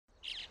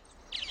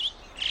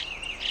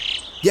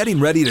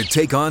Getting ready to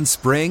take on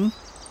spring?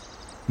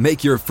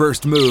 Make your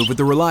first move with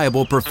the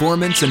reliable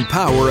performance and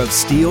power of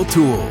Steel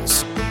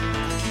tools.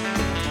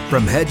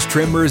 From hedge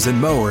trimmers and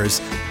mowers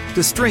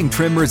to string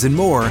trimmers and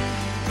more,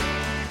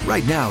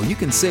 right now you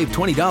can save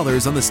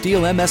 $20 on the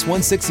Steel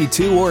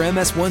MS-162 or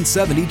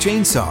MS-170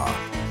 chainsaw.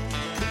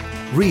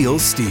 Real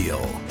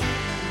Steel.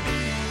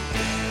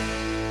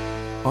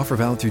 Offer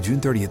valid through June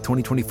 30th,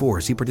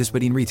 2024. See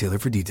participating retailer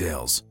for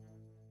details.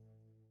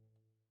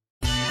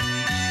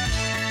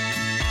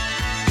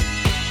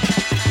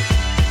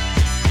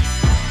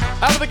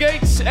 Out of the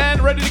gates and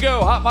ready to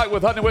go. Hot Mic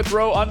with Hutton and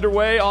Withrow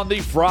underway on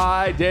the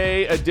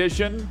Friday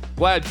edition.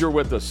 Glad you're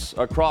with us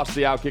across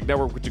the Outkick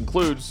Network, which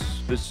includes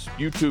this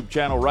YouTube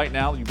channel right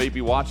now. You may be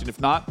watching. If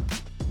not,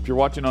 if you're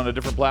watching on a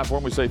different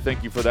platform, we say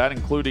thank you for that,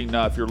 including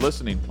if you're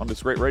listening on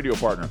this great radio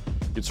partner.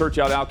 You can search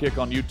out Outkick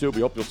on YouTube.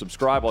 We hope you'll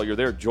subscribe while you're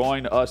there.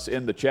 Join us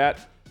in the chat.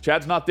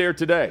 Chad's not there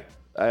today.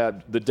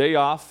 The day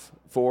off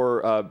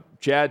for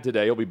Chad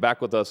today. He'll be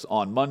back with us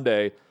on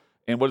Monday,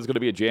 and what is going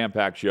to be a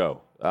jam-packed show.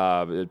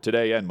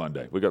 Today and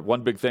Monday. We got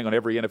one big thing on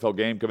every NFL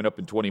game coming up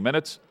in 20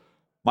 minutes.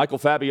 Michael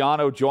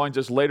Fabiano joins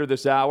us later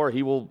this hour.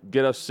 He will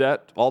get us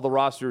set, all the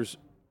rosters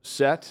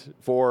set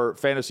for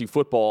fantasy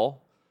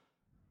football.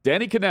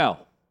 Danny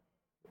Cannell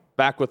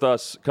back with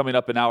us coming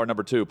up in hour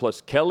number 2.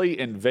 Plus Kelly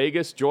in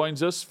Vegas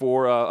joins us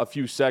for a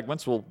few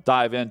segments. We'll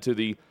dive into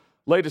the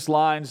latest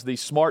lines, the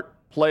smart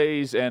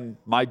plays, and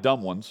my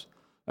dumb ones.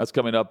 That's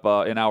coming up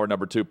in hour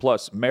number 2.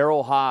 Plus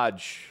Merrill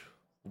Hodge.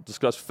 We'll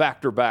discuss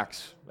factor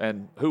backs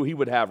and who he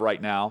would have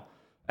right now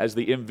as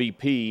the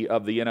MVP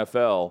of the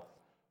NFL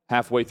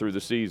halfway through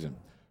the season.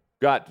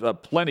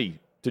 Got plenty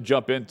to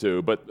jump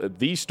into, but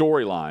the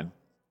storyline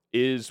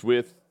is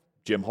with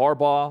Jim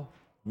Harbaugh,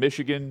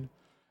 Michigan,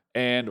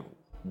 and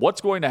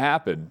what's going to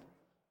happen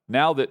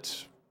now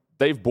that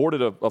they've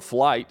boarded a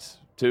flight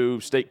to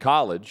State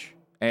College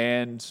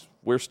and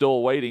we're still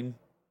awaiting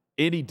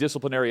any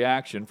disciplinary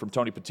action from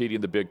Tony Petitti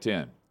in the Big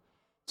Ten.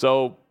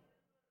 So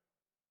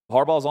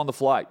Harbaugh's on the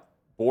flight,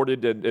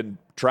 boarded and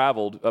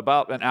traveled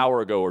about an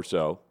hour ago or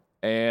so,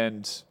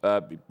 and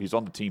he's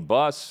on the team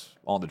bus,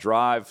 on the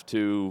drive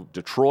to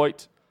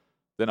Detroit,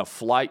 then a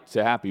flight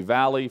to Happy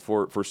Valley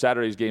for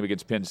Saturday's game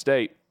against Penn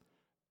State.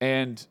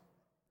 And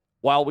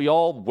while we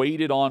all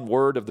waited on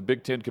word of the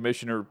Big Ten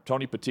Commissioner,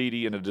 Tony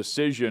Petitti, and a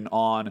decision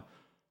on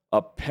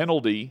a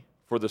penalty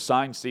for the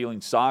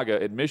sign-stealing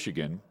saga at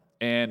Michigan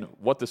and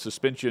what the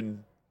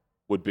suspension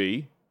would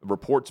be,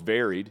 reports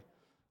varied.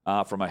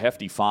 From a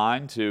hefty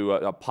fine to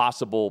a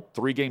possible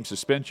 3-game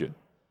suspension.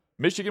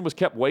 Michigan was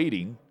kept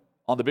waiting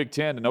on the Big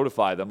Ten to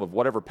notify them of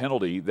whatever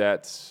penalty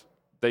that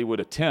they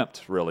would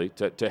attempt, really,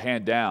 to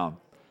hand down,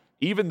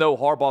 even though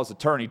Harbaugh's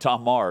attorney,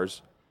 Tom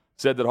Mars,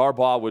 said that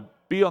Harbaugh would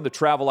be on the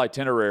travel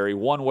itinerary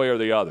one way or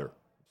the other,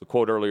 the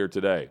quote earlier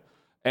today.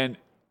 And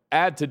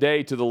add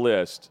today to the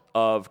list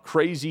of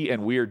crazy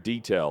and weird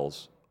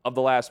details of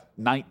the last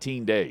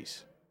 19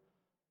 days.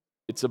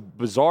 It's a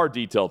bizarre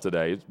detail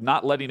today. It's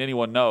not letting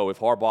anyone know if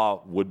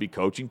Harbaugh would be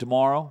coaching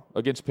tomorrow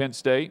against Penn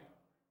State.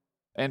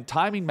 And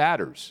timing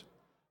matters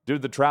due to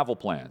the travel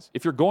plans.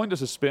 If you're going to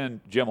suspend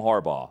Jim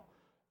Harbaugh,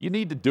 you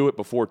need to do it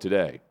before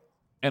today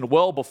and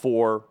well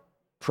before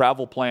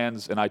travel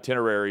plans and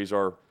itineraries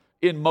are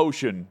in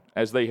motion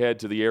as they head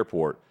to the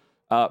airport.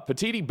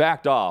 Petitti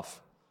backed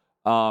off,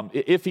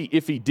 if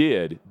he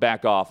did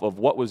back off of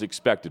what was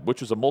expected,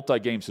 which was a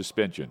multi-game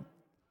suspension.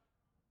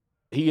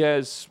 He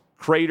has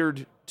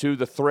cratered to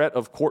the threat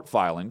of court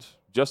filings,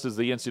 just as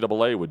the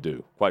NCAA would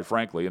do, quite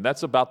frankly. And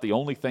that's about the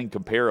only thing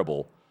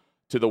comparable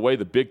to the way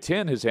the Big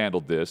Ten has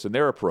handled this and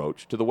their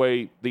approach to the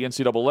way the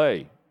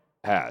NCAA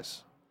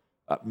has.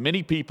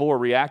 Many people are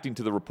reacting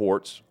to the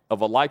reports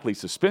of a likely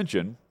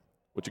suspension,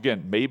 which,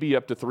 again, may be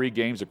up to 3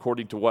 games,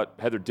 according to what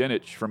Heather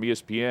Dinich from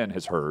ESPN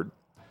has heard.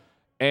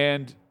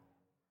 And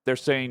they're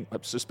saying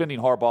suspending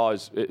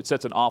Harbaugh it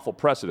sets an awful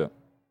precedent.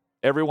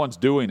 Everyone's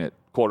doing it,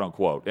 quote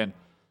unquote. And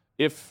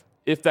if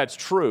that's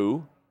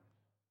true,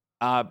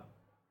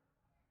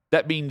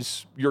 that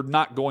means you're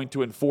not going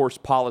to enforce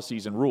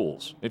policies and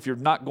rules. If you're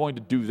not going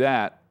to do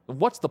that, then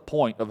what's the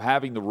point of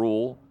having the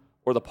rule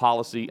or the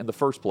policy in the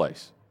first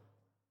place?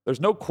 There's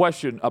no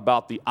question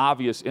about the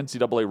obvious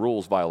NCAA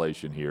rules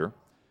violation here.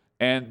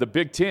 And the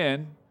Big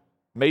Ten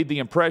made the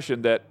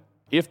impression that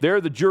if they're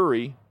the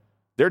jury,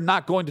 they're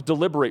not going to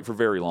deliberate for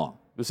very long.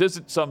 This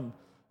isn't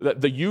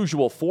the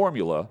usual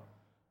formula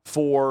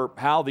for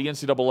how the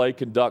NCAA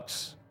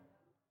conducts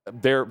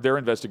their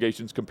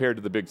investigations compared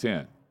to the Big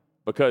Ten.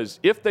 Because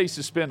if they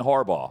suspend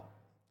Harbaugh,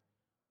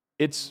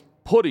 it's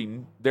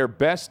putting their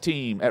best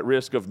team at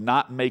risk of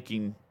not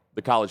making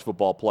the college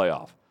football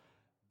playoff.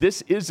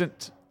 This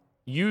isn't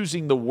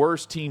using the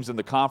worst teams in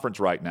the conference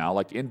right now,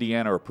 like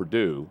Indiana or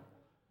Purdue,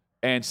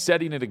 and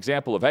setting an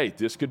example of, hey,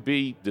 this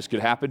could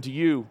happen to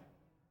you.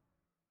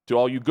 To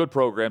all you good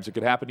programs, it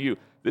could happen to you.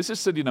 This is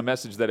sending a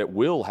message that it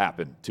will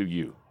happen to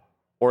you.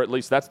 Or at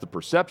least that's the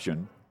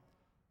perception.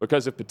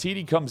 Because if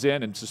Petitti comes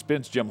in and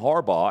suspends Jim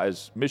Harbaugh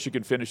as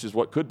Michigan finishes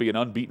what could be an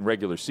unbeaten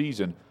regular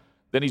season,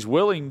 then he's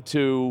willing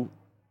to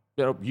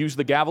use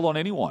the gavel on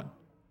anyone.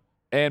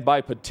 And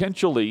by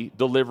potentially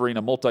delivering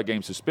a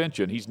multi-game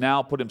suspension, he's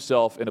now put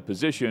himself in a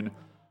position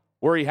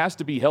where he has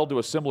to be held to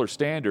a similar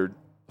standard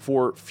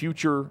for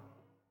future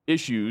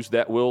issues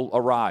that will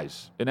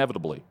arise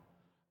inevitably.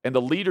 And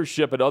the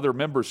leadership at other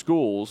member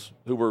schools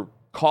who were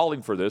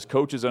calling for this,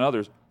 coaches and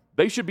others,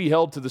 they should be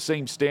held to the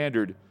same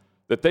standard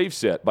that they've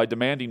set by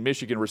demanding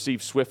Michigan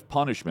receive swift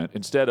punishment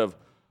instead of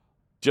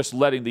just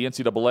letting the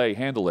NCAA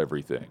handle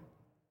everything.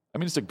 I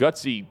mean, it's a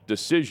gutsy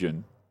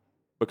decision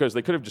because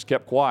they could have just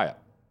kept quiet.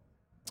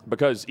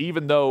 Because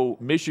even though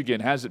Michigan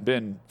hasn't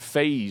been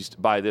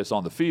fazed by this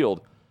on the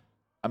field,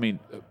 I mean,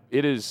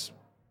 it is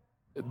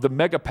the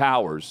mega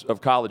powers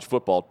of college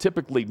football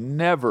typically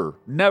never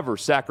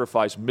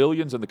sacrifice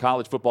millions in the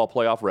college football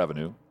playoff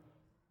revenue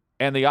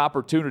and the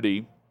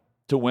opportunity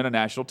to win a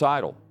national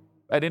title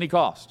at any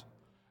cost.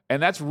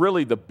 And that's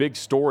really the big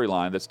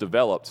storyline that's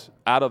developed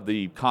out of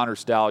the Connor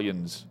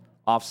Stalions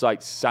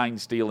offsite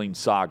sign-stealing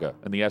saga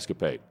and the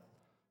escapade.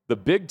 The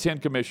Big Ten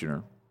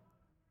commissioner,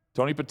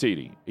 Tony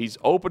Petitti, he's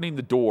opening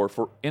the door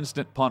for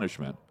instant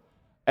punishment,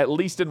 at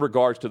least in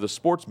regards to the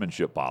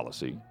sportsmanship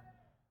policy,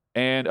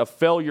 and a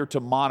failure to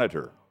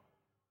monitor,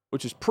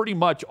 which is pretty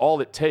much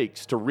all it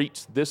takes to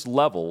reach this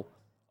level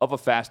of a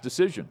fast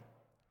decision.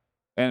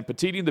 And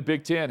Petitti and the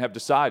Big Ten have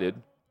decided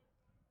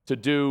to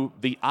do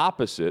the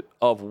opposite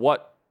of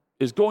what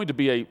is going to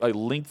be a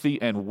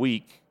lengthy and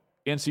weak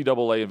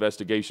NCAA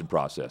investigation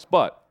process,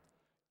 but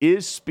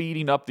is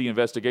speeding up the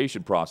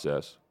investigation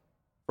process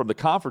from the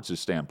conference's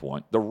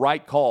standpoint the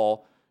right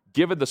call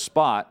given the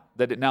spot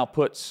that it now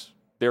puts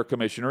their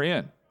commissioner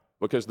in,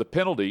 because the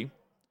penalty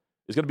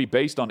is going to be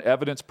based on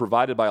evidence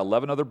provided by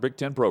 11 other Big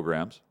Ten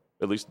programs,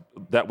 at least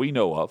that we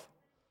know of,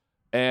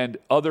 and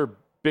other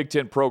Big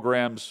Ten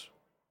programs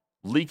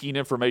leaking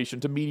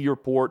information to media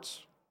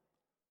reports,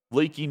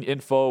 leaking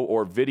info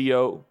or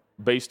video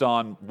based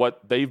on what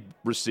they've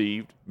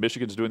received.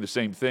 Michigan's doing the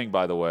same thing,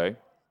 by the way,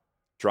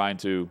 trying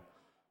to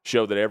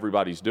show that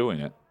everybody's doing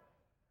it,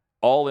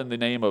 all in the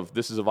name of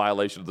this is a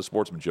violation of the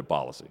sportsmanship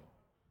policy.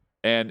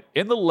 And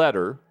in the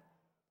letter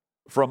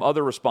from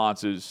other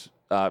responses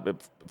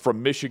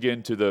from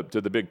Michigan to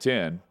the Big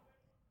Ten,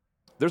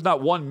 there's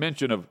not one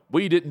mention of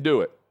we didn't do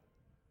it.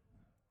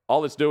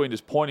 All it's doing is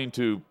pointing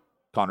to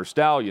Connor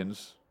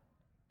Stalions,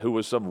 who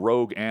was some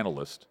rogue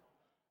analyst.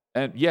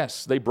 And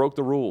yes, they broke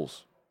the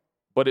rules.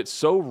 But it's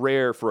so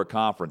rare for a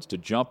conference to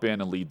jump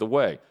in and lead the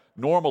way.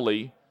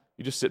 Normally,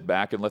 you just sit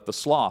back and let the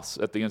sloths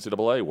at the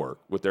NCAA work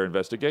with their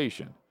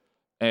investigation.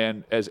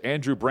 And as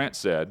Andrew Brandt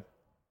said,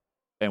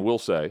 and will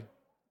say,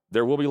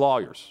 there will be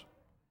lawyers.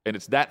 And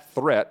it's that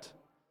threat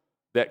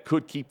that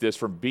could keep this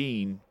from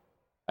being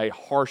a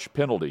harsh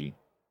penalty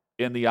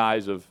in the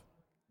eyes of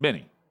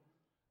many.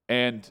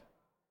 And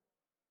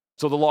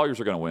so the lawyers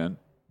are going to win.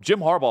 Jim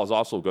Harbaugh is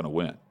also going to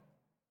win.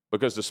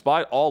 Because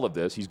despite all of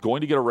this, he's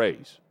going to get a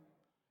raise,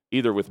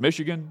 either with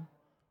Michigan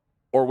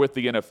or with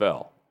the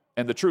NFL.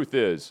 And the truth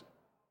is,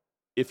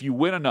 if you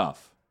win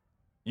enough,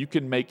 you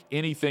can make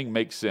anything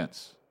make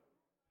sense.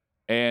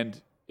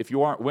 And if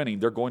you aren't winning,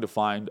 they're going to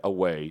find a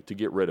way to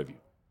get rid of you.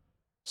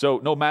 So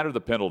no matter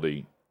the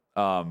penalty,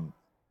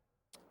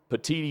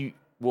 Petitti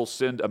will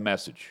send a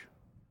message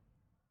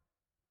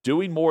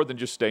doing more than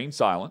just staying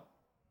silent.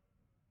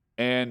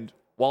 And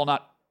while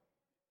not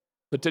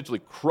potentially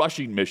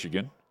crushing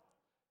Michigan,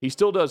 he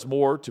still does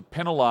more to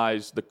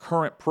penalize the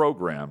current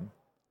program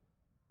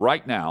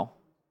right now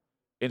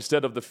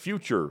instead of the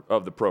future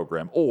of the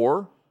program.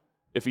 Or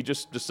if he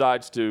just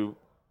decides to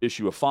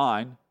issue a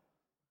fine,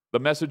 the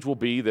message will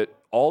be that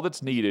all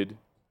that's needed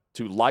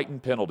to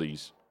lighten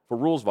penalties for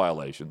rules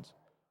violations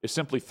is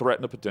simply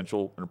threaten a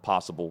potential and a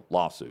possible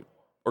lawsuit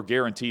or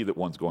guarantee that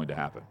one's going to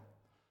happen.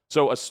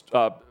 So,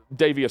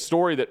 Davey, a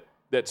story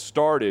that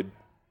started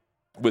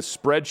with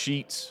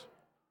spreadsheets,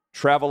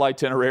 travel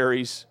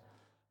itineraries,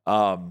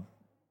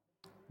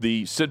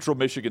 the Central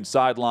Michigan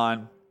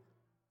sideline,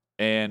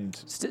 and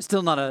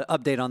still not an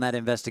update on that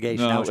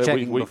investigation. No, I was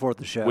checking before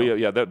the show.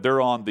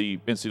 They're on the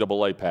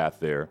NCAA path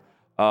there.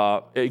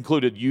 It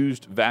included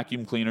used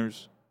vacuum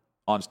cleaners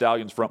on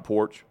Stalions' front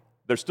porch.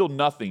 There's still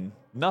nothing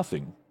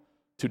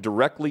to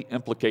directly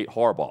implicate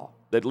Harbaugh.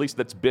 At least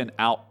that's been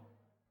out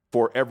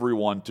for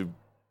everyone to,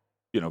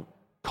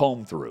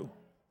 comb through.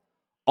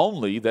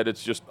 Only that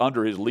it's just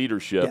under his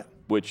leadership,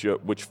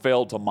 which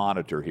failed to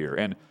monitor here.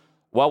 And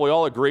while we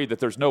all agree that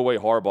there's no way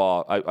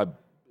Harbaugh, I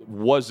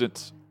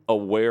wasn't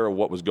aware of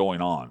what was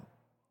going on,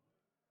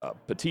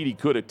 Petitti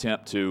could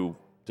attempt to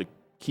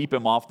keep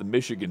him off the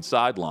Michigan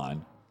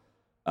sideline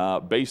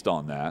based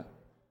on that.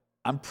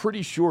 I'm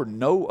pretty sure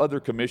no other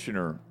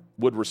commissioner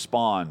would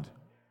respond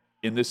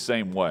in this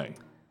same way.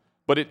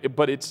 But it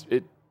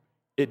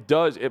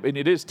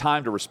is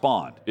time to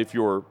respond if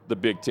you're the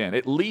Big Ten.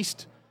 At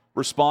least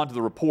respond to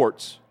the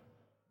reports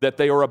that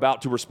they are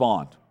about to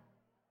respond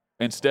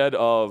instead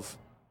of,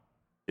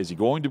 is he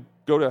going to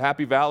go to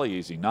Happy Valley?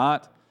 Is he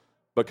not?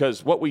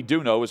 Because what we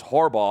do know is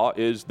Harbaugh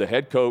is the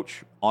head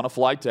coach on a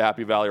flight to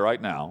Happy Valley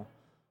right now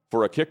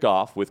for a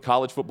kickoff with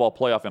college football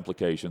playoff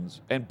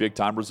implications and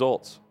big-time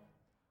results.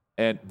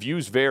 And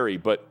views vary,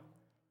 but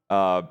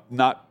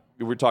not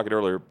we were talking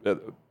earlier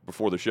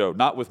before the show,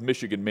 not with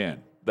Michigan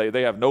men.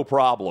 They have no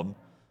problem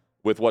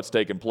with what's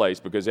taking place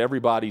because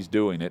everybody's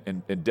doing it.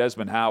 And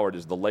Desmond Howard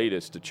is the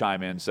latest to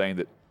chime in saying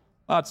that,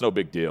 it's no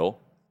big deal.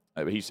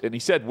 He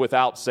said,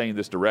 without saying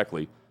this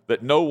directly,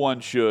 that no one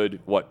should,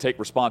 take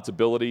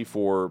responsibility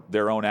for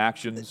their own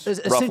actions,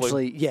 Essentially,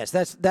 roughly? yes,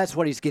 that's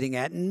what he's getting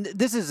at. And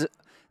this is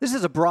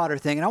a broader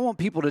thing, and I want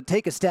people to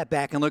take a step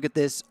back and look at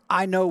this.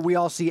 I know we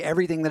all see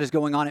everything that is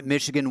going on at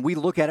Michigan. We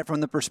look at it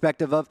from the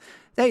perspective of,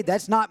 hey,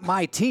 that's not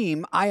my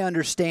team. I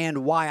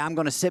understand why I'm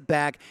going to sit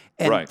back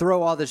and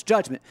throw all this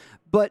judgment.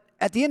 But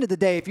at the end of the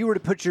day, if you were to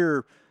put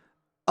your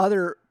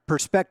other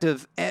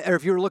perspective, or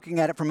if you were looking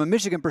at it from a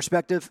Michigan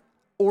perspective,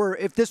 or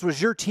if this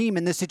was your team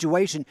in this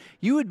situation,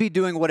 you would be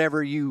doing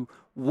whatever you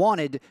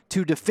wanted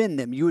to defend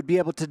them. You would be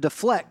able to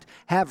deflect,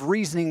 have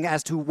reasoning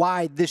as to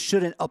why this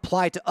shouldn't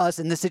apply to us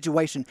in this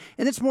situation.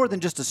 And it's more than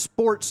just a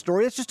sports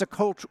story. It's just a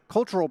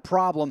cultural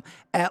problem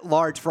at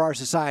large for our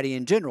society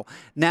in general.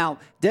 Now,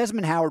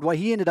 Desmond Howard, what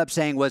he ended up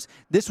saying was,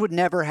 this would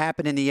never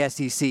happen in the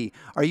SEC.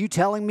 Are you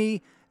telling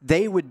me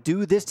they would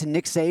do this to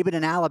Nick Saban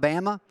in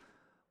Alabama?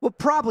 Well,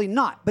 probably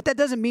not, but that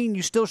doesn't mean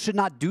you still should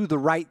not do the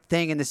right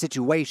thing in the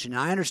situation.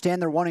 I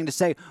understand they're wanting to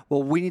say,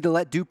 well, we need to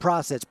let due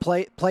process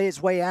play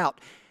its way out.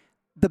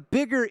 The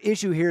bigger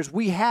issue here is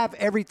we have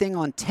everything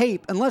on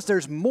tape, unless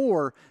there's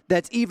more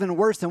that's even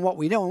worse than what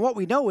we know. And what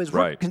we know is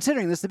we're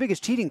considering this the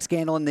biggest cheating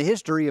scandal in the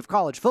history of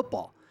college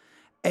football.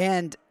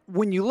 And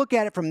when you look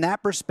at it from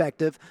that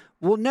perspective,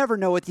 we'll never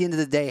know at the end of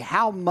the day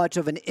how much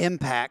of an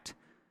impact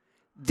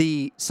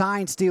the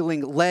sign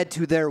stealing led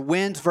to their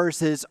wins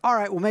versus, all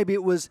right, well, maybe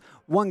it was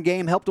one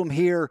game, helped them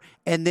here,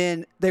 and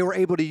then they were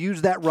able to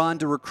use that run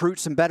to recruit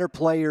some better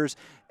players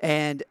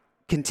and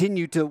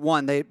continue to,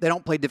 they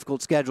don't play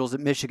difficult schedules at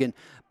Michigan.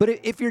 But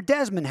if you're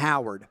Desmond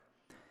Howard,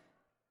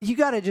 you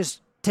got to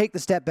just take the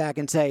step back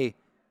and say,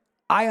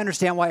 I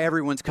understand why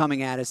everyone's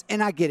coming at us,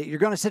 and I get it. You're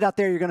going to sit out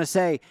there, you're going to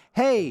say,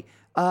 hey,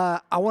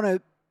 I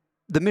want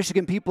the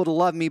Michigan people to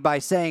love me by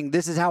saying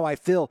this is how I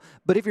feel.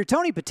 But if you're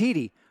Tony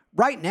Petitti,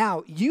 right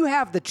now, you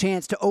have the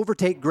chance to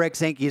overtake Greg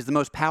Sankey as the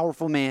most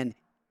powerful man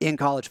in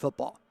college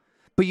football.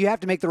 But you have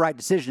to make the right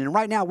decision. And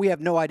right now, we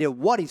have no idea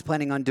what he's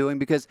planning on doing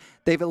because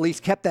they've at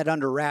least kept that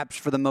under wraps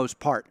for the most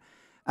part.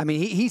 I mean,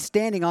 he's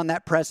standing on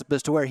that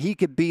precipice to where he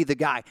could be the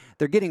guy.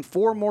 They're getting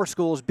 4 more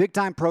schools,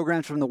 big-time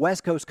programs from the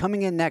West Coast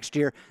coming in next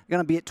year. They're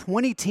going to be at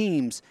 20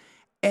 teams.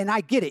 And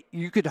I get it.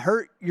 You could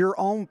hurt your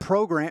own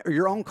program or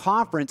your own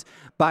conference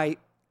by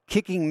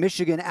kicking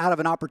Michigan out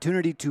of an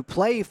opportunity to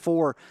play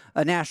for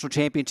a national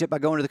championship by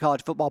going to the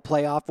college football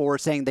playoff or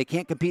saying they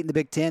can't compete in the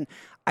Big Ten.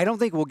 I don't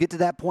think we'll get to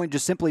that point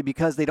just simply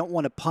because they don't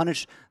want to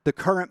punish the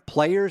current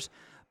players.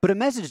 But a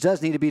message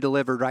does need to be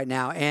delivered right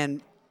now,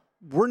 and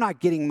we're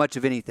not getting much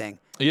of anything.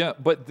 Yeah,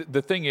 but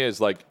the thing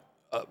is,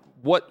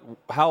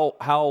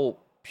 how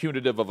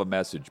punitive of a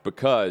message?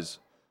 Because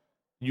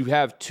you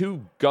have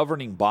 2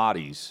 governing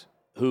bodies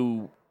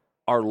who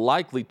are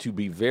likely to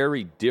be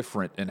very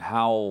different in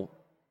how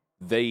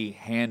they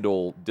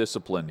handle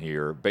discipline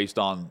here based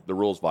on the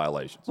rules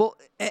violations. Well,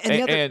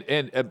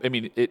 and I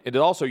mean, it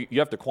also, you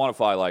have to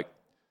quantify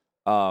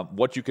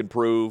what you can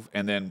prove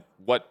and then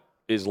what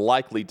is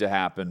likely to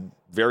happen,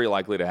 very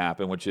likely to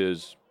happen, which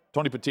is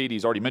Tony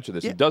Petitti's already mentioned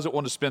this. Yeah. He doesn't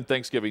want to spend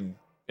Thanksgiving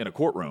in a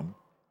courtroom,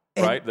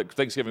 right? The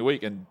Thanksgiving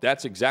week, and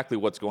that's exactly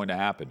what's going to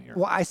happen here.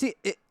 Well, I see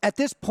at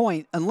this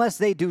point, unless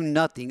they do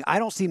nothing, I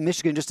don't see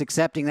Michigan just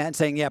accepting that and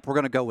saying, yep, we're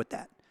going to go with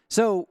that.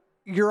 So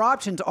your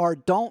options are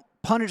don't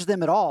punish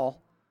them at all,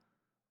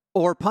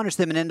 or punish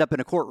them and end up in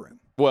a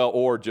courtroom. Well,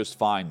 or just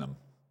fine them,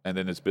 and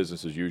then it's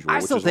business as usual. I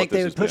still think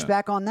they would push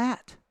back on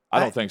that. I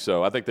don't think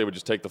so. I think they would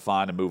just take the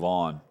fine and move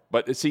on.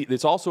 But see,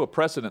 it's also a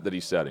precedent that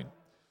he's setting,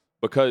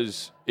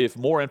 because if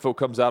more info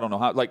comes out on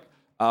Ohio,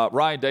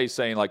 Ryan Day's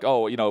saying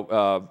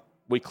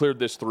we cleared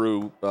this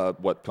through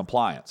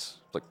compliance?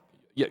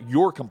 It's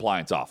your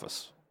compliance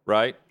office,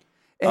 right?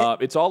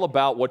 It's all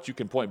about what you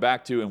can point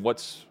back to and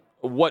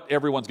what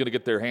everyone's going to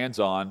get their hands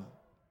on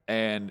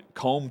and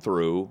comb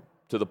through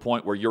to the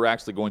point where you're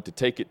actually going to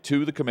take it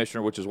to the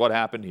commissioner, which is what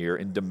happened here,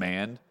 and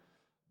demand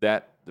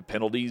that the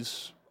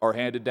penalties are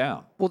handed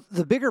down. Well,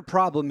 the bigger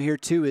problem here,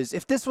 too, is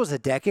if this was a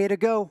decade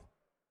ago,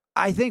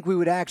 I think we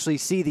would actually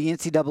see the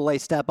NCAA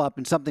step up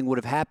and something would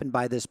have happened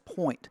by this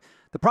point.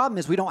 The problem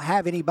is we don't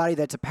have anybody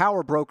that's a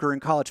power broker in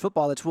college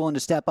football that's willing to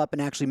step up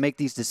and actually make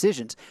these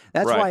decisions.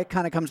 That's why it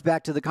kind of comes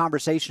back to the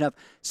conversation of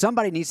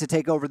somebody needs to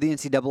take over the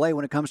NCAA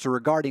when it comes to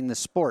regarding the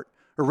sport,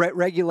 or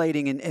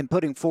regulating and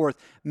putting forth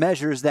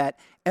measures that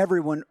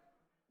everyone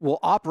will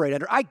operate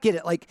under. I get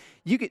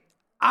it.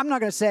 I'm not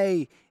going to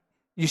say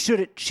you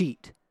shouldn't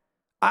cheat.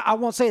 I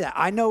won't say that.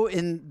 I know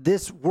in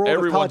this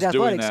world of college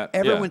athletics,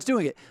 everyone's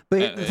doing it.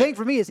 But the thing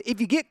for me is if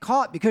you get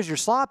caught because you're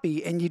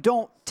sloppy and you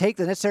don't take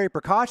the necessary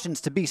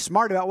precautions to be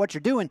smart about what you're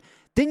doing,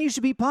 then you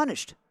should be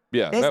punished.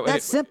 Yeah,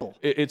 that's simple.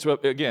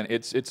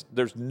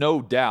 There's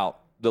no doubt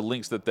the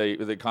links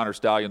that Connor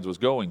Stallions was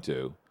going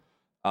to.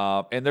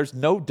 And there's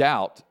no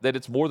doubt that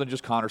it's more than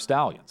just Connor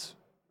Stallions.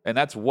 And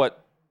that's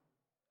what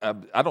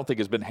I don't think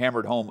has been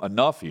hammered home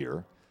enough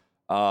here.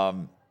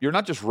 you're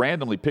not just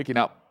randomly picking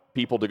out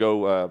people to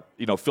go,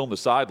 film the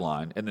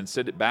sideline and then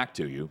send it back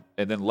to you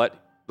and then let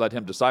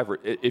him decipher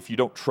it if you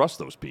don't trust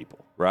those people,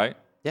 right?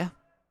 Yeah.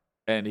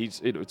 And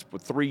it's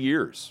 3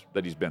 years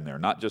that he's been there,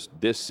 not just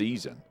this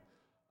season.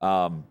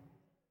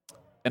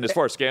 And as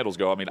far as scandals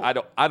go, I mean,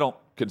 I don't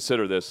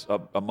consider this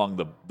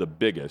among the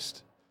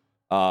biggest.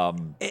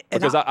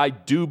 Because I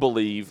do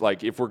believe,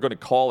 like, if we're going to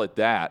call it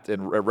that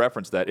and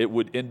reference that, it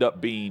would end up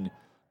being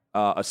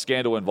a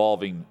scandal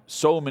involving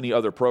so many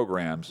other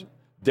programs.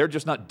 They're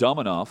just not dumb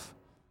enough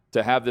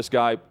to have this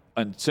guy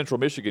in Central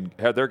Michigan,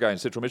 have their guy in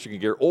Central Michigan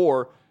gear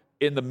or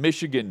in the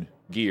Michigan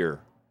gear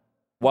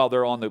while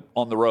they're on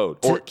the road,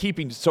 or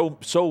keeping so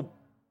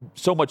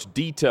much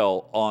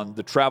detail on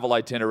the travel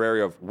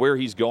itinerary of where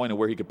he's going and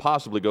where he could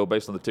possibly go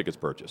based on the tickets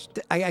purchased.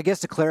 I guess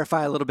to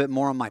clarify a little bit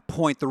more on my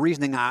point, the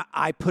reasoning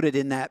I put it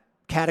in that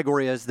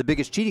category as the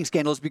biggest cheating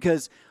scandal is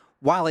because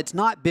while it's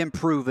not been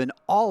proven,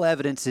 all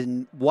evidence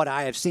in what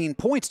I have seen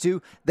points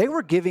to, they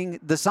were giving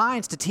the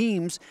signs to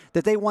teams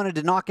that they wanted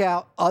to knock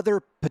out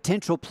other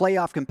potential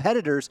playoff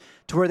competitors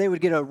to where they would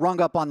get a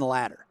rung up on the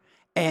ladder.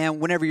 And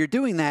whenever you're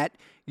doing that,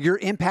 you're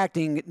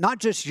impacting not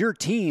just your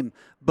team,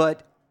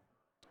 but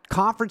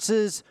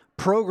conferences,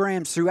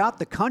 programs throughout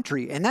the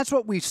country. And that's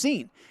what we've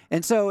seen.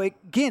 And so, it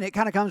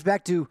kind of comes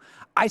back to,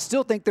 I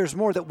still think there's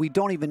more that we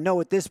don't even know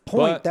at this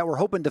point that we're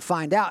hoping to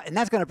find out. And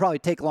that's going to probably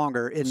take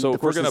longer in the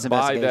course of this investigation. So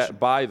if we're going to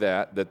buy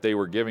that they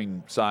were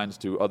giving signs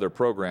to other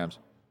programs,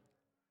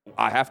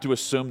 I have to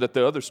assume that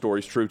the other story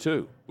is true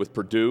too, with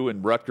Purdue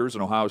and Rutgers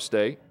and Ohio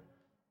State.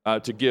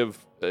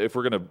 If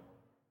we're going to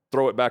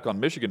throw it back on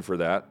Michigan for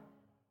that,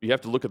 you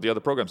have to look at the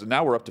other programs. And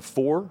now we're up to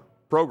 4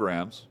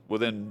 programs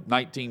within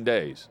 19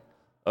 days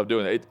of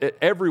doing it.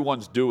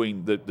 Everyone's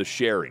doing the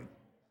sharing.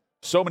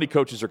 So many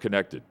coaches are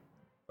connected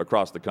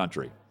across the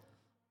country.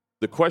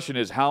 The question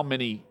is, how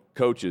many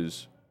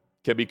coaches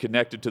can be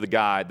connected to the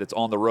guy that's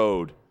on the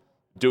road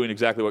doing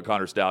exactly what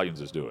Connor Stallions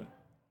is doing?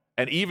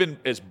 And even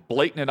as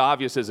blatant and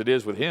obvious as it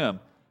is with him,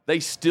 they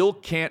still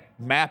can't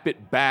map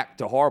it back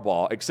to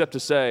Harbaugh except to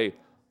say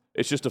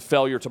it's just a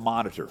failure to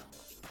monitor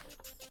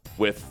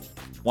with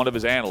one of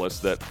his analysts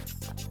that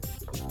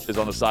is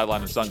on the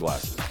sideline in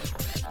sunglasses.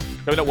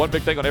 Coming up, one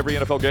big thing on every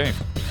NFL game.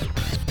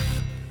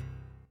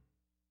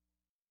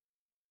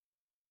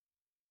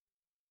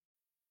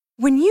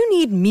 When you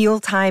need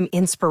mealtime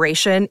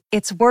inspiration,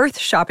 it's worth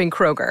shopping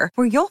Kroger,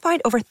 where you'll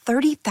find over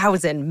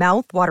 30,000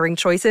 mouth-watering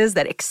choices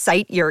that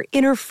excite your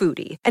inner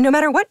foodie. And no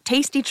matter what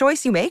tasty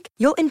choice you make,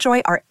 you'll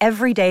enjoy our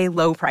everyday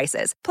low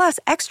prices, plus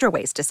extra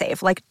ways to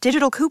save, like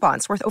digital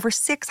coupons worth over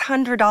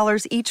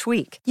 $600 each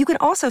week. You can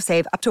also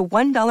save up to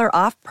 $1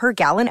 off per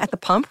gallon at the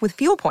pump with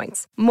fuel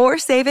points. More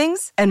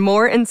savings and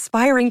more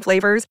inspiring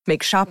flavors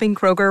make shopping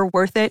Kroger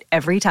worth it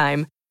every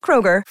time.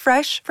 Kroger,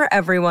 fresh for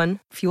everyone.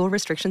 Fuel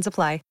restrictions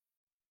apply.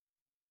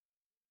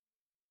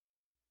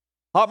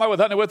 Hot Mike with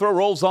Hutton and Withrow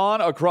rolls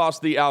on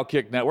across the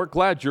Outkick Network.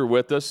 Glad you're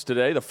with us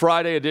today. The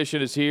Friday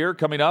edition is here.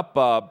 Coming up,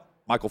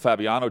 Michael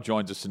Fabiano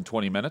joins us in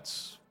 20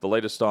 minutes. The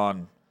latest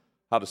on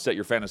how to set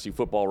your fantasy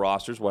football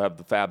rosters. We'll have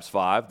the Fabs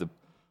 5, the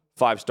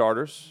 5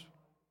 starters,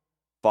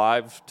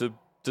 5 to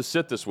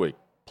sit this week.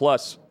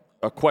 Plus,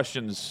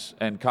 questions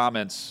and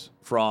comments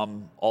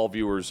from all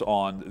viewers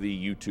on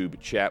the YouTube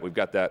chat. We've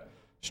got that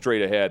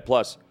straight ahead.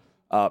 Plus,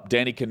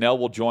 Danny Cannell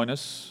will join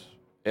us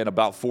in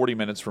about 40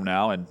 minutes from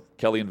now, and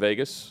Kelly in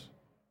Vegas,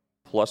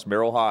 plus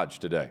Merrill Hodge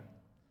today.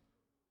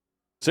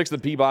 6th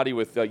and Peabody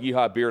with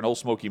Yeehaw Beer and Old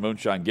Smoky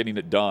Moonshine getting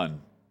it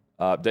done.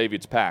 Davey,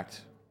 it's packed,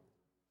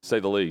 to say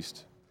the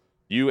least.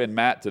 You and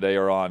Matt today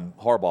are on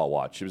Harbaugh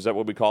Watch. Is that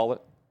what we call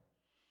it?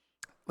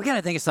 We got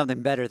to think of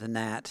something better than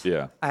that.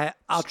 Yeah.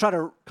 I'll try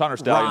to Connor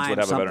Stallions would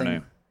have a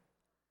better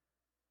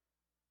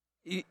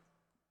name.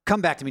 Come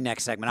back to me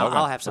next segment. Okay,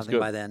 I'll have something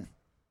by then.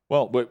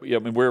 Well,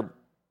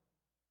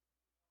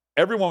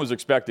 everyone was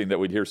expecting that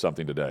we'd hear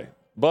something today.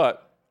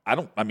 But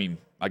I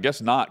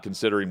guess not,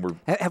 considering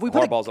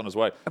Harbaugh's on his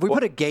way. Have we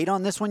put a gate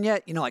on this one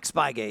yet? Like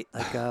Spygate.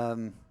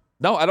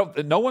 No, I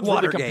don't. No one's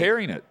Watergate. Really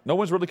comparing it. No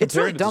one's really comparing it's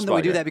really it to dumb that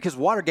we do Spygate. that because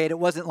Watergate, it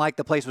wasn't like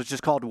the place was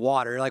just called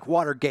Water. Like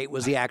Watergate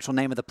was the actual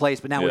name of the place,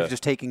 but now we've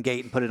just taken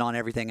Gate and put it on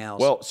everything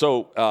else. Well,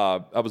 so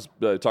I was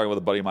talking with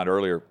a buddy of mine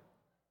earlier.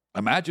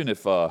 Imagine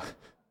if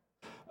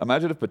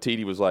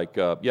Petiti was like,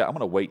 I'm going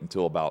to wait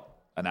until about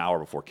an hour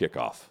before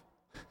kickoff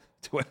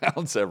to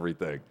announce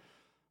everything.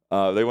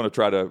 They want to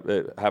try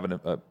to have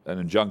an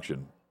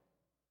injunction.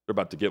 They're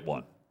about to get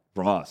one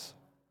from us.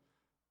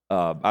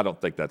 I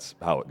don't think that's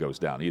how it goes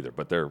down either.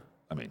 But the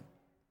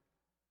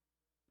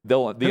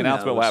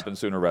announcement will happen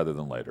sooner rather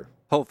than later.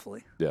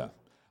 Hopefully. Yeah.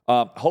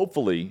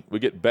 Hopefully we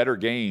get better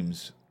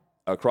games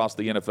across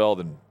the NFL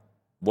than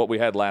what we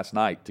had last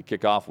night to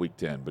kick off Week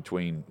 10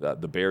 between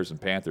the Bears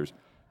and Panthers.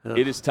 Ugh.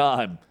 It is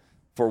time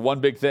for one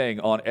big thing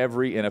on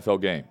every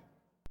NFL game.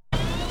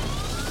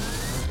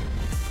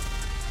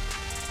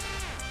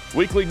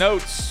 Weekly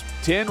notes.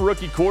 10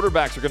 rookie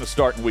quarterbacks are going to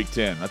start in Week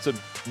 10. That's a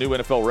new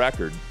NFL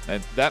record,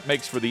 and that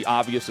makes for the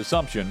obvious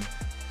assumption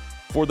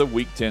for the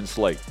Week 10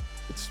 slate.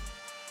 It's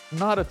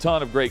not a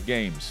ton of great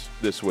games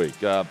this week.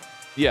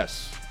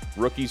 Yes,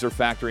 rookies are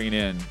factoring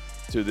in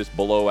to this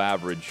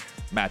below-average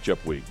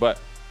matchup week. But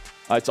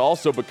it's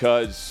also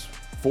because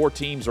 4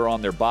 teams are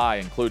on their bye,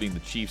 including the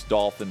Chiefs,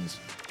 Dolphins,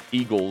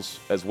 Eagles,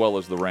 as well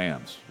as the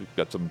Rams. We've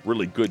got some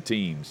really good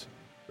teams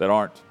that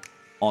aren't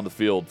on the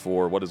field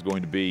for what is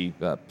going to be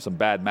some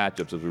bad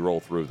matchups as we roll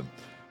through them.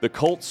 The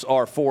Colts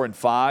are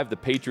 4-5. The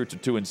Patriots are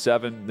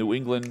 2-7. New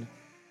England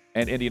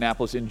and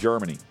Indianapolis in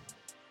Germany.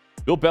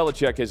 Bill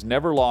Belichick has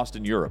never lost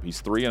in Europe.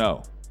 He's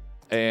 3-0.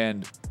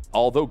 And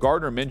although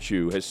Gardner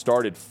Minshew has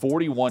started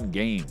 41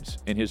 games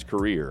in his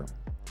career,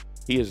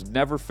 he has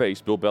never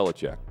faced Bill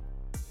Belichick.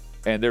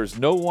 And there's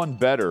no one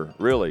better,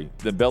 really,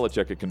 than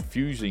Belichick at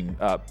confusing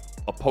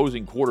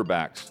opposing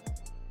quarterbacks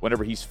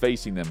whenever he's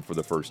facing them for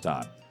the first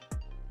time.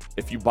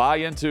 If you buy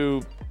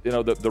into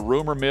the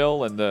rumor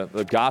mill and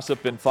the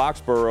gossip in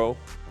Foxborough,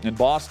 in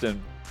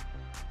Boston,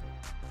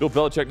 Bill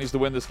Belichick needs to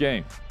win this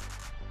game.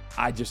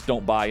 I just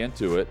don't buy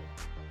into it.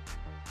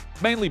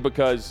 Mainly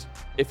because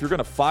if you're going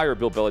to fire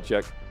Bill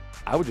Belichick,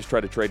 I would just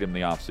try to trade him in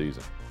the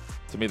offseason.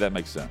 To me, that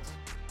makes sense.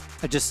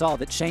 I just saw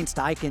that Shane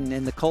Steichen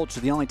and the Colts are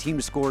the only team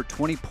to score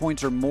 20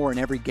 points or more in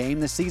every game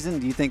this season.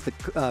 Do you think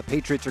the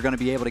Patriots are going to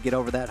be able to get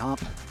over that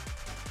hump?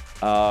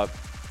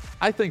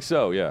 I think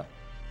so, yeah.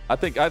 I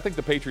think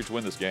the Patriots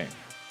win this game.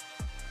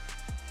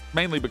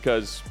 Mainly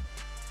because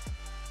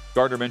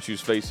Gardner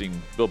Minshew's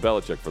facing Bill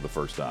Belichick for the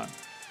first time.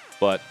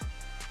 But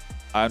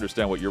I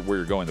understand where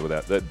you're going with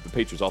that. The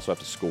Patriots also have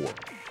to score.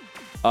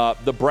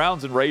 The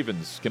Browns and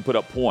Ravens can put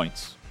up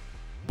points,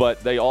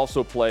 but they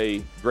also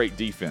play great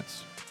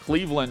defense.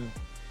 Cleveland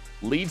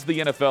leads the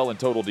NFL in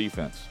total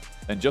defense,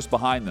 and just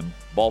behind them,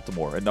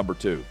 Baltimore at number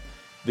 2.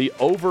 The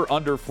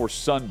over-under for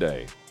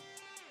Sunday,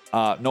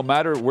 no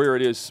matter where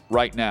it is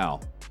right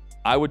now,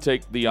 I would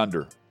take the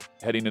under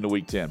heading into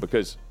Week 10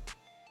 because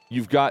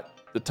you've got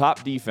the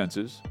top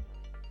defenses,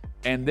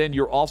 and then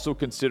you're also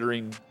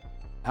considering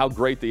how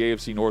great the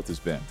AFC North has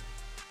been.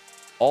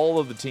 All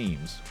of the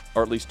teams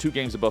are at least 2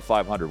 games above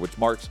 500, which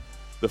marks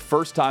the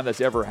first time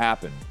that's ever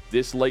happened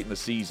this late in the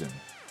season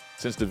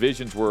since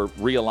divisions were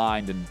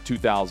realigned in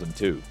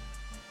 2002.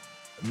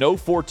 No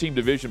 4-team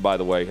division, by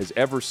the way, has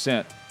ever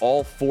sent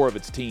all 4 of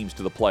its teams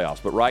to the playoffs.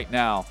 But right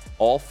now,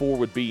 all 4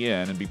 would be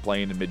in and be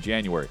playing in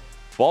mid-January.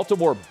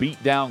 Baltimore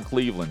beat down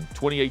Cleveland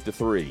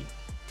 28-3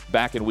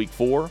 back in Week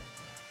 4.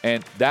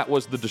 And that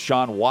was the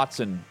Deshaun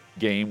Watson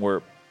game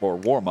or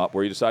warm-up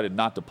where he decided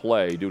not to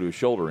play due to a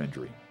shoulder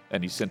injury.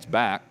 And he's since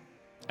back,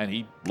 and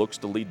he looks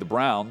to lead the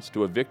Browns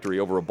to a victory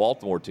over a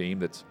Baltimore team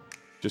that's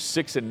just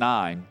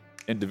 6-9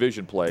 in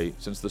division play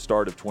since the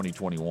start of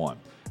 2021.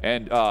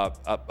 And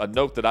a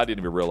note that I didn't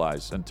even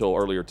realize until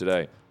earlier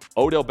today,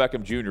 Odell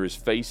Beckham Jr.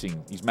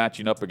 he's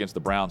matching up against the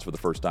Browns for the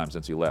first time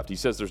since he left. He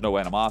says there's no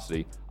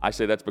animosity. I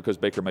say that's because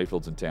Baker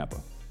Mayfield's in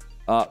Tampa.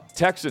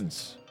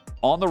 Texans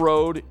on the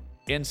road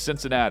in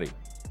Cincinnati.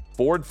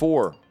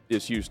 4-4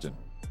 is Houston.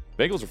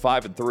 Bengals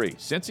are 5-3.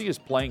 Cincy is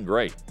playing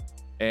great.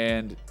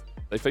 And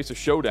they face a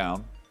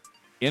showdown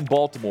in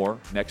Baltimore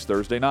next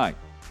Thursday night.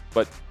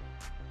 But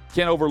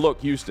can't overlook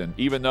Houston,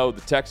 even though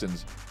the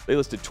Texans, they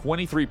listed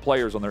 23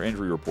 players on their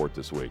injury report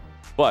this week.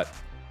 But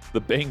the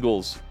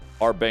Bengals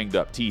are banged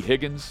up. T.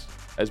 Higgins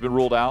has been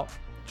ruled out.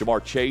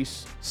 Jamar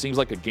Chase seems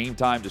like a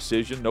game-time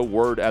decision. No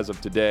word as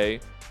of today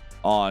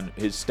on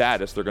his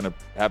status. They're going to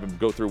have him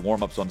go through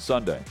warm-ups on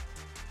Sunday.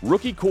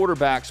 Rookie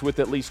quarterbacks with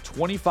at least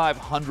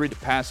 2,500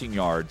 passing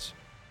yards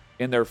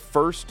in their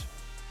first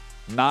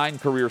 9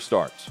 career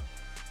starts.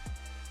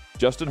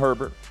 Justin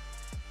Herbert,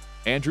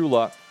 Andrew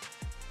Luck,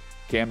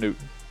 Cam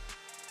Newton.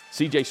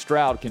 C.J.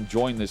 Stroud can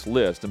join this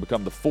list and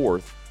become the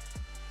 4th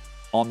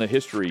on the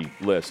history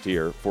list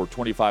here for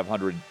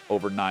 2,500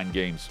 over 9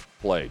 games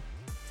played.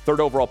 3rd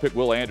overall pick,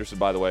 Will Anderson,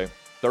 by the way,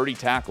 30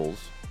 tackles,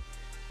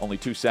 only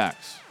 2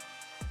 sacks.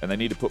 And they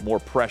need to put more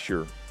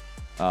pressure,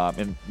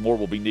 and more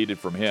will be needed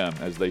from him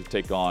as they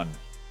take on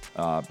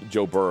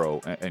Joe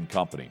Burrow and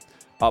company.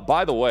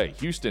 By the way,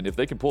 Houston, if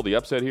they can pull the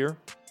upset here,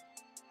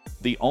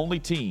 the only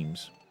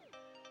teams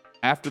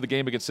after the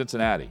game against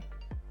Cincinnati,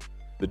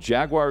 the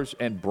Jaguars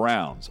and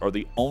Browns are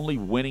the only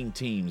winning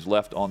teams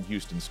left on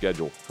Houston's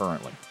schedule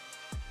currently.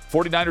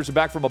 49ers are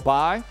back from a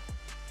bye.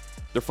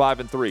 They're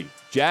 5-3.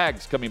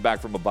 Jags coming back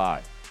from a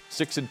bye,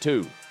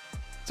 6-2.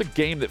 It's a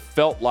game that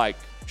felt like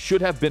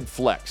should have been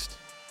flexed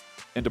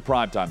into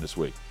primetime this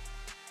week.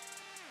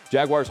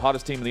 Jaguars,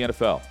 hottest team in the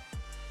NFL.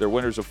 They're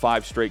winners of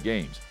 5 straight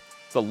games.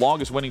 It's the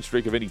longest winning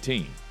streak of any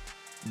team.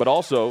 But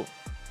also,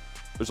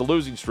 there's a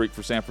losing streak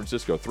for San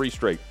Francisco, 3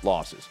 straight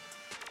losses.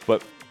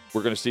 But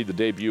we're going to see the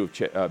debut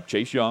of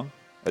Chase Young,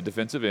 a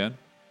defensive end.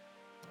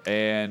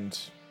 And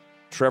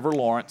Trevor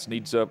Lawrence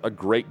needs a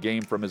great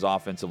game from his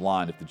offensive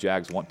line if the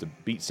Jags want to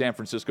beat San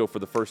Francisco for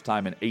the first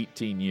time in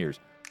 18 years.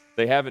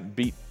 They haven't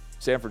beat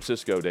San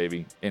Francisco,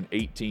 Davey, in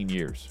 18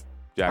 years.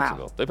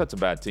 Jacksonville. Wow. They've had some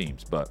bad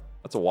teams, but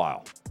that's a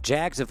while.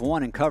 Jags have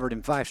won and covered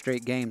in 5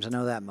 straight games. I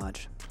know that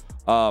much.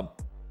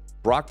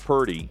 Brock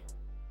Purdy,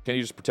 can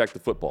he just protect the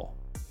football?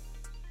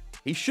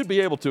 He should be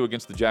able to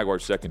against the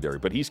Jaguars secondary,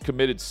 but he's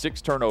committed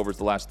 6 turnovers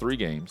the last 3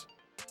 games,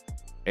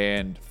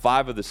 and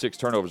 5 of the 6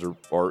 turnovers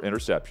are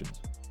interceptions.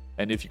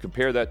 And if you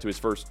compare that to his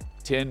first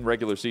 10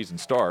 regular season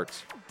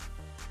starts,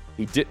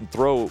 he didn't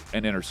throw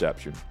an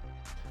interception.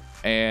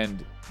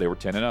 And they were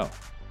 10-0.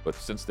 But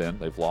since then,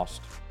 they've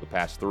lost the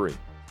past 3.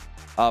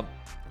 The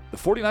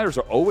 49ers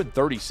are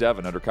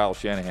 0-37 under Kyle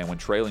Shanahan when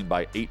trailing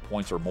by 8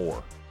 points or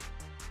more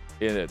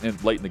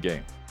late in the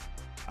game.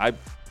 I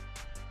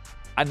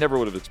never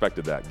would have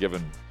expected that,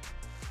 given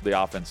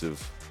the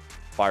offensive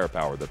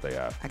firepower that they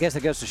have. I guess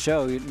it goes to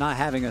show not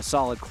having a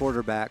solid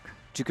quarterback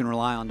that you can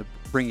rely on to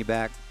bring you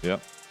back.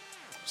 Yep.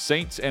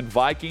 Saints and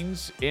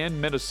Vikings in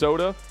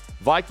Minnesota.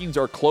 Vikings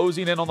are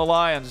closing in on the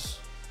Lions.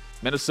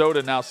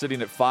 Minnesota now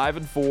sitting at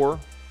 5-4,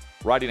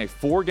 riding a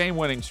 4-game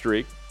winning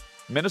streak.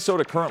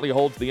 Minnesota currently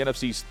holds the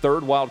NFC's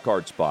 3rd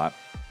wildcard spot,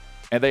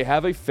 and they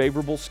have a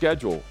favorable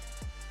schedule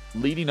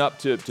leading up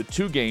to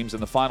 2 games in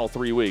the final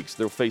 3 weeks.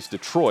 They'll face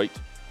Detroit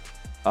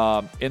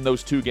in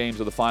those 2 games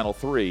of the final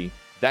 3.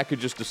 That could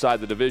just decide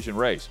the division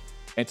race.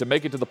 And to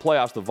make it to the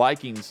playoffs, the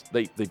Vikings,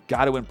 they've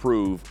got to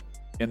improve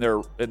in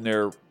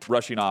their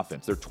rushing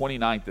offense. They're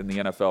 29th in the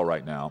NFL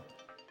right now.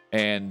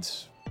 And,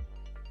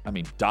 I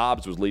mean,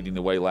 Dobbs was leading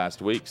the way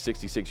last week,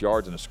 66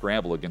 yards in a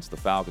scramble against the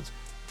Falcons.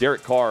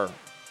 Derek Carr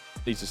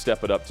needs to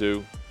step it up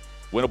too.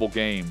 Winnable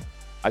game,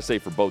 I say,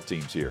 for both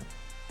teams here.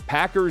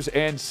 Packers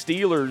and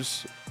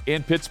Steelers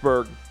in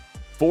Pittsburgh.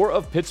 4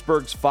 of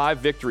Pittsburgh's 5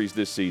 victories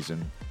this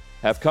season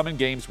have come in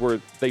games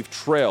where they've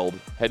trailed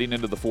heading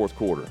into the 4th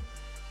quarter.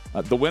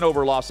 The win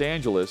over Los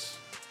Angeles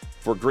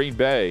for Green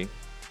Bay,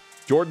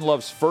 Jordan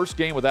Love's first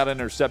game without an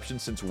interception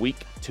since week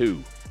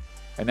 2.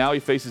 And now he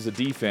faces a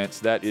defense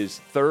that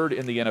is 3rd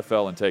in the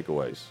NFL in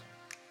takeaways.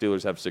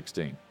 Steelers have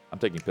 16. I'm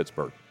taking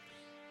Pittsburgh.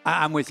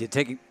 I'm with you,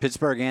 taking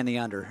Pittsburgh and the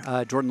under.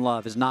 Jordan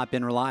Love has not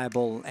been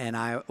reliable, and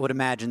I would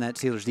imagine that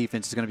Steelers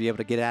defense is going to be able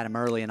to get at him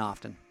early and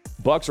often.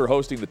 Bucks are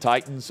hosting the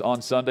Titans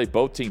on Sunday.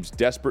 Both teams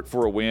desperate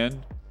for a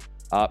win.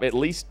 At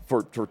least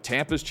for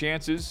Tampa's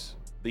chances,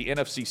 the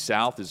NFC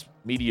South is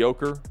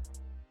mediocre.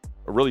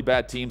 A really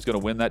bad team's going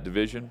to win that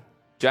division.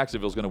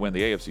 Jacksonville's going to win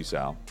the AFC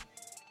South.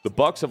 The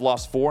Bucks have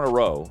lost 4 in a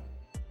row,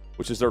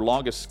 which is their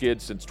longest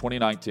skid since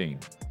 2019.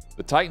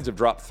 The Titans have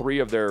dropped 3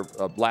 of their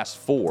last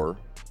 4,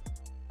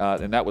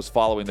 and that was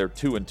following their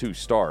 2-2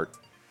 start,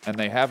 and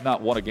they have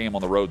not won a game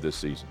on the road this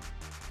season.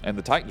 And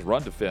the Titans'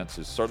 run defense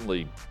is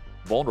certainly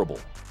vulnerable.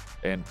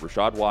 And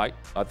Rachaad White,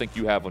 I think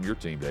you have on your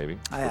team, Davey.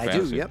 I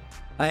do, yep.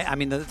 I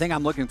mean, the thing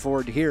I'm looking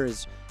forward to here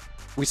is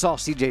we saw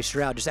C.J.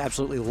 Stroud just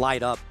absolutely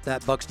light up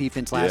that Bucs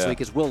defense last week.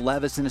 Is Will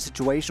Levis in a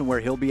situation where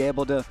he'll be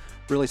able to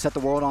really set the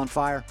world on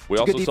fire? We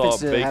also saw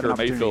Baker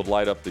Mayfield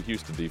light up the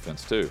Houston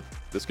defense, too.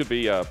 This could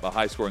be a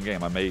high-scoring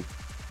game. I may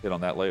hit on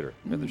that later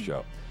in the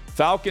show.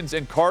 Falcons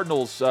and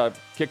Cardinals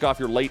kick off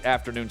your late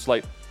afternoon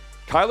slate.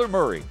 Kyler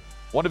Murray,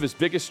 one of his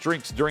biggest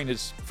strengths during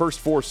his first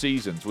 4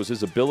 seasons was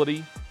his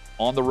ability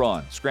on the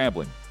run,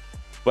 scrambling.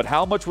 But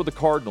how much would the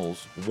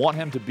Cardinals want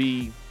him to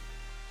be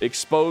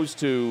exposed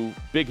to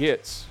big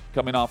hits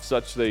coming off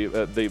such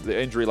the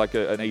injury like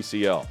an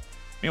ACL?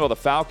 Meanwhile, the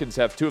Falcons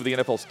have 2 of the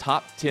NFL's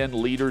top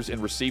 10 leaders in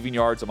receiving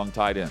yards among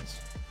tight ends.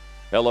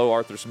 Hello,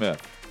 Arthur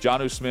Smith,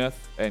 Jonnu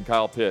Smith, and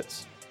Kyle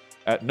Pitts.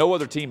 No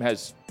other team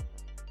has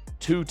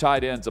 2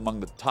 tight ends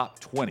among the top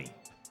 20,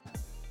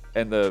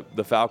 and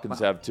the Falcons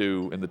have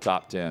 2 in the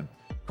top 10.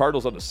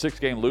 Cardinals on a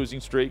 6-game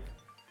losing streak,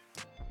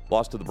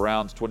 lost to the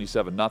Browns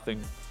 27-0.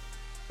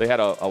 They had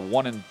a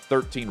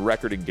 1-13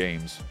 record in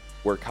games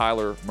where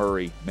Kyler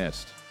Murray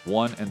missed.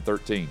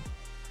 1-13.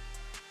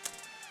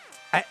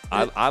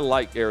 I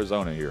like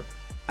Arizona here.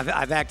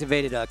 I've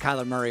activated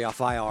Kyler Murray off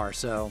IR,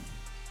 so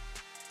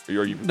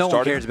no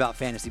one cares about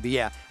fantasy. But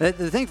yeah,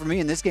 the thing for me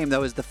in this game,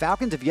 though, is the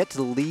Falcons have yet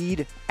to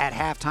lead at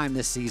halftime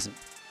this season.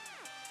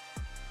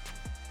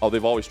 Oh,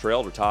 they've always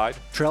trailed or tied?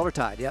 Trailed or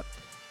tied, yep.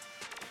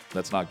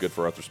 That's not good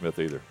for Arthur Smith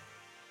either.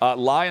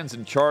 Lions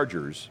and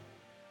Chargers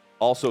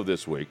also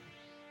this week.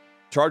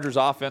 Chargers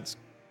offense,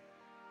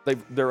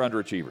 they're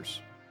underachievers.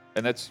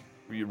 And that's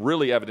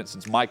really evident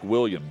since Mike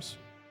Williams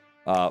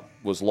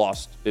was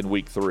lost in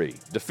week 3.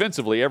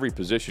 Defensively, every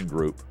position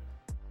group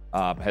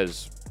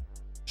has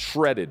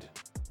shredded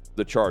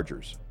the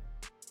Chargers.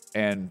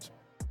 And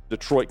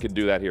Detroit can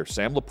do that here.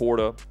 Sam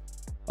Laporta,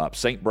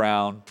 St.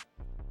 Brown,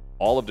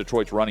 all of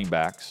Detroit's running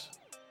backs.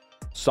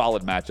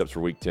 Solid matchups for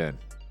week 10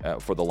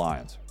 for the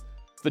Lions.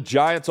 The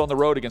Giants on the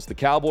road against the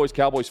Cowboys.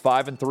 Cowboys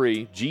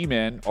 5-3.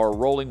 G-men are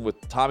rolling with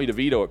Tommy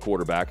DeVito at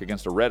quarterback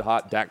against a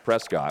red-hot Dak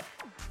Prescott.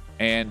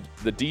 And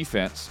the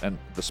defense and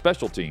the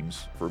special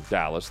teams for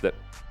Dallas that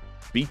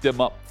beat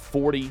them up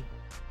 40-0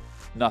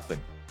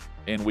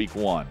 in week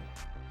 1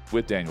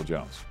 with Daniel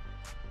Jones.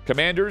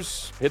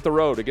 Commanders hit the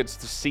road against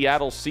the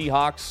Seattle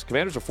Seahawks.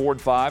 Commanders are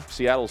 4-5.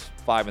 Seattle's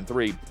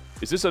 5-3.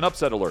 Is this an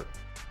upset alert?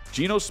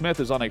 Geno Smith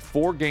is on a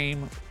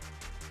 4-game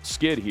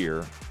skid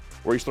here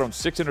where he's thrown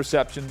 6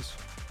 interceptions,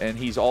 and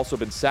he's also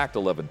been sacked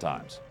 11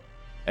 times.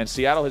 And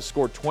Seattle has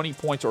scored 20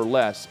 points or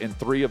less in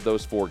 3 of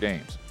those 4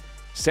 games.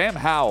 Sam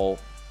Howell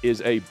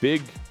is a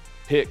big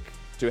pick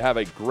to have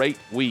a great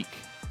week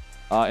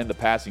in the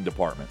passing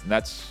department. And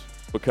that's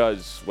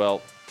because,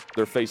 well,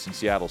 they're facing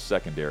Seattle's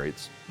secondary.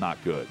 It's not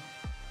good.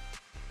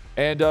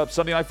 And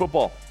Sunday Night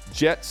Football,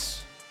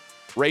 Jets,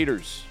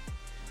 Raiders.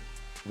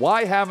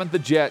 Why haven't the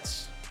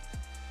Jets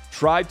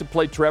tried to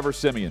play Trevor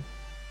Siemian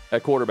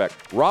at quarterback?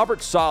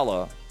 Robert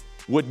Saleh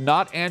would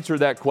not answer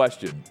that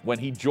question when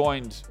he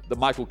joined the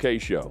Michael Kay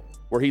show,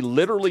 where he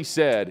literally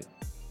said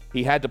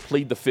he had to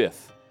plead the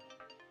fifth.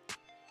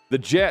 The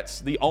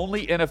Jets, the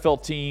only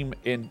NFL team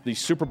in the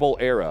Super Bowl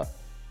era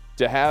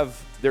to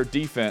have their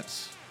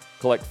defense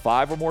collect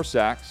 5 or more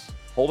sacks,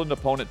 hold an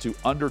opponent to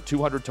under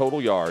 200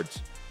 total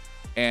yards,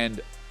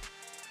 and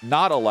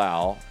not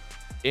allow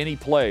any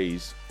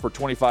plays for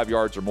 25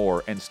 yards or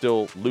more and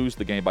still lose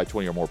the game by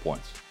 20 or more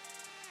points.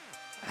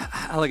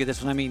 I look at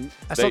this one. I mean,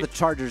 I saw the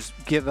Chargers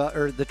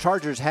the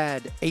Chargers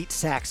had 8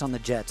 sacks on the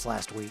Jets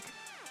last week.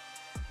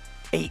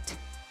 8.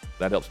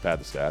 That helps pad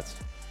the stats.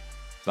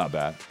 It's not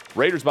bad.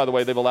 Raiders, by the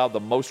way, they've allowed the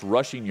most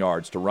rushing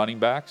yards to running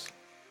backs.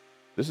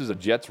 This is a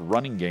Jets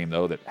running game,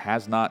 though, that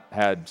has not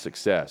had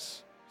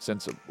success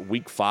since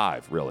week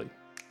 5, really.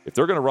 If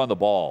they're going to run the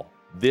ball,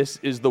 this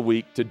is the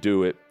week to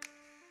do it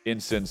in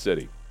Sin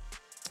City.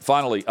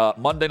 Finally,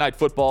 Monday Night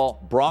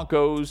Football,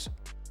 Broncos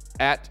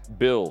at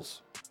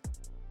Bills.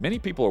 Many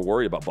people are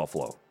worried about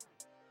Buffalo.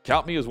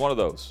 Count me as one of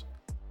those.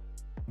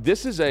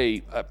 This is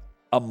a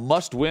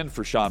must-win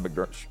for Sean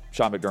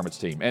McDermott's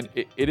team, and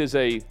it is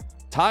a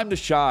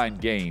time-to-shine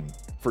game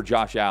for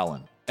Josh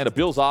Allen and a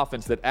Bills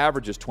offense that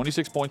averages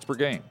 26 points per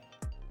game.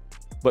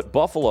 But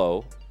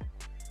Buffalo,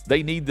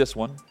 they need this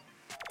one,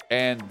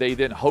 and they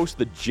then host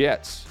the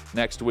Jets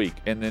next week,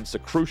 and then it's a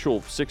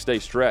crucial 6-day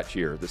stretch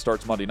here that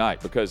starts Monday night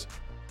because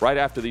right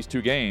after these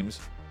 2 games,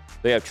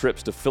 they have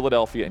trips to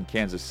Philadelphia and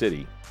Kansas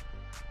City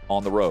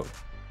on the road.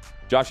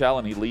 Josh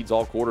Allen, he leads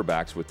all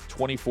quarterbacks with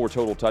 24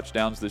 total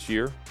touchdowns this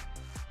year.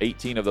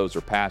 18 of those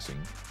are passing.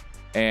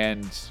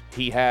 And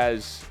he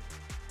has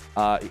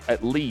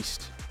at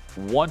least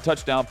 1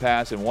 touchdown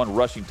pass and 1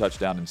 rushing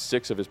touchdown in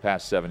 6 of his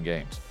past 7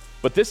 games.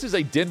 But this is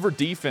a Denver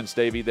defense,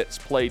 Davey, that's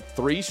played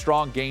 3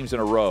 strong games in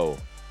a row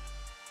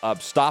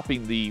of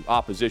stopping the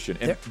opposition.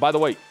 And by the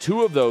way,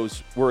 2 of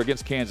those were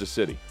against Kansas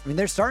City. I mean,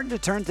 they're starting to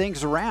turn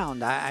things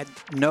around. I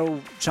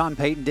know Sean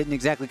Payton didn't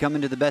exactly come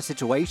into the best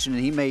situation,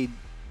 and he made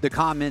the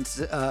comments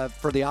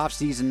for the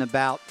offseason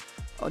about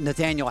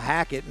Nathaniel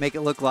Hackett make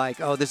it look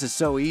like, oh, this is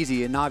so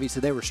easy, and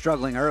obviously they were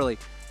struggling early.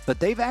 But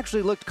they've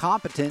actually looked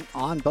competent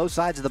on both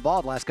sides of the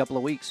ball the last couple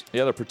of weeks.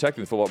 Yeah, they're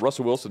protecting the football.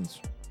 Russell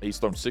Wilson's he's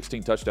thrown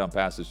 16 touchdown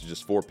passes to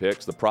just 4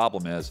 picks. The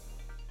problem is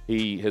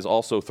he has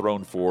also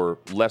thrown for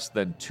less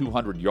than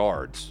 200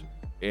 yards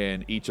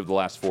in each of the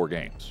last 4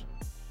 games.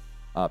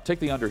 Take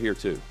the under here,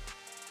 too.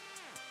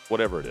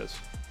 Whatever it is.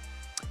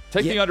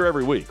 Take the under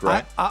every week,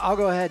 right? I'll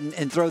go ahead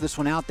and throw this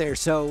one out there.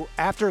 So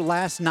after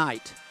last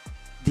night,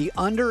 the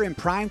under in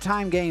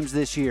primetime games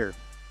this year,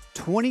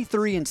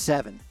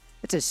 23-7.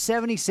 It's a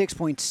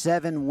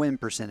 76.7 win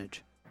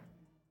percentage.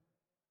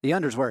 The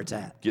under's where it's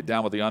at. Get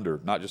down with the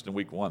under, not just in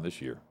week 1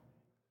 this year.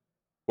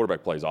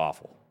 Quarterback plays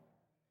awful.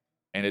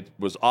 And it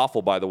was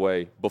awful, by the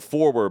way,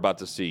 before we're about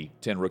to see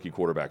 10 rookie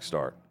quarterbacks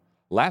start.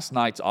 Last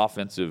night's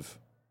offensive,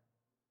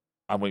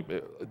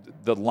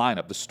 the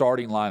lineup, the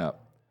starting lineup,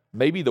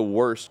 maybe the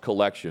worst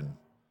collection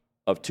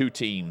of 2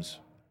 teams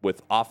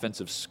with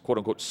offensive,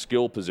 quote-unquote,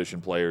 skill position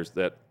players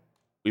that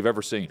we've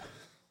ever seen.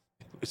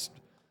 It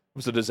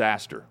was a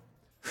disaster.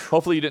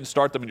 Hopefully you didn't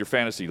start them in your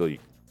fantasy league.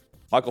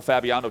 Michael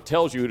Fabiano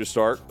tells you who to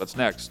start. That's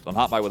next on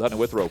Hot Mic with Hutton and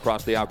Withrow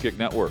across the Outkick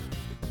Network.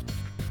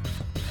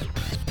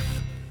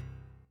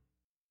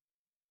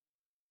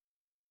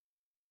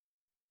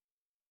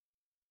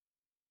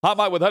 Hot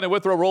Mic with Hutton and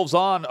Withrow rolls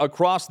on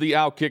across the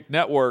Outkick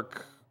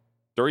Network.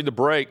 During the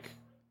break,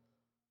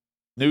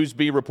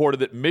 Newsbee reported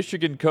that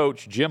Michigan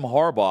coach Jim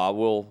Harbaugh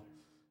will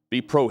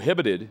be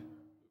prohibited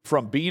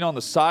from being on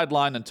the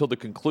sideline until the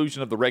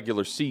conclusion of the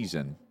regular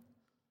season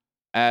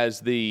as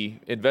the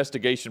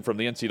investigation from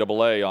the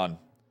NCAA on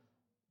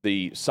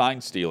the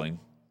sign stealing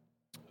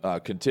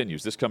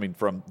continues. This coming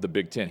from the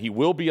Big Ten. He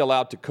will be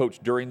allowed to coach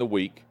during the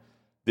week.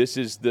 This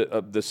is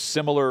the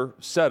similar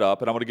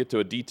setup, and I'm going to get to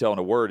a detail in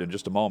a word in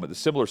just a moment, the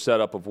similar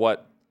setup of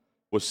what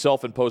was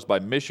self-imposed by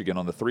Michigan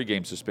on the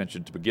 3-game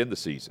suspension to begin the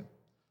season,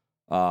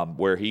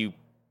 where he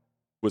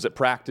was at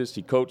practice,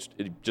 he coached,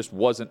 it just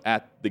wasn't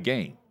at the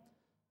game.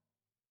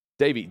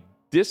 Davey,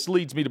 this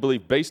leads me to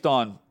believe, based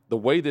on the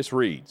way this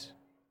reads,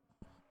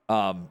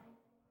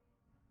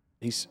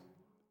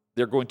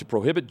 they're going to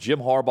prohibit Jim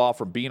Harbaugh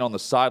from being on the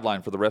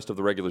sideline for the rest of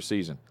the regular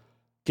season.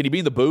 Can he be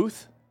in the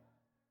booth?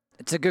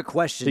 It's a good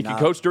question. He can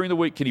coach during the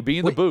week. Can he be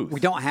in the booth?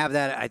 We don't have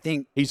that. I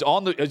think he's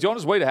on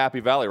his way to Happy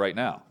Valley right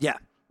now. Yeah.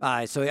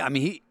 So I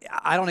mean,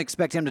 I don't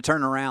expect him to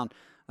turn around.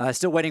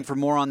 Still waiting for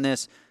more on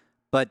this,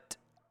 but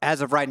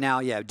as of right now,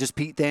 yeah, just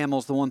Pete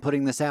Thamel's the one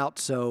putting this out.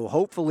 So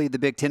hopefully the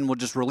Big Ten will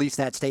just release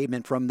that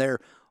statement from their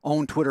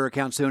own Twitter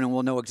account soon, and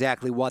we'll know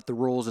exactly what the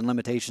rules and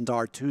limitations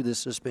are to this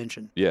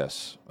suspension.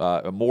 Yes,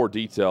 more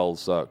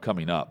details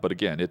coming up. But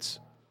again, it's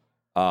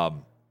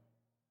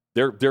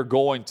they're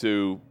going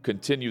to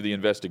continue the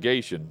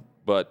investigation,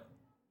 but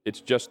it's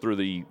just through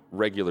the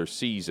regular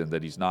season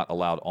that he's not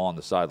allowed on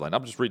the sideline.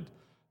 I'm just reading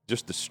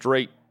just the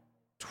straight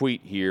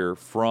tweet here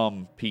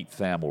from Pete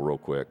Thamel real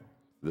quick.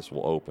 This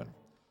will open.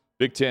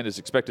 Big Ten is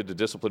expected to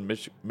discipline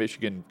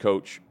Michigan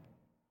coach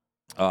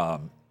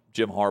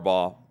Jim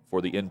Harbaugh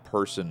for the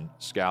in-person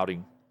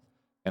scouting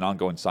and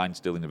ongoing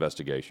sign-stealing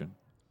investigation.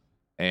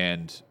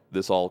 And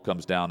this all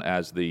comes down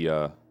as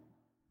the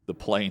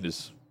plane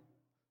is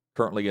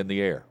currently in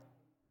the air.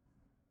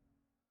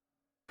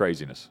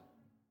 Craziness.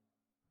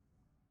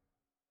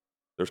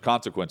 There's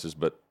consequences,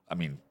 but, I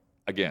mean,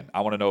 again,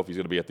 I want to know if he's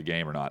going to be at the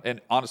game or not.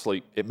 And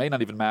honestly, it may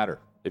not even matter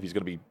if he's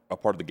going to be a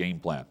part of the game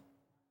plan,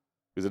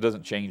 because it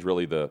doesn't change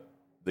really the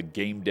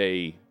game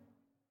day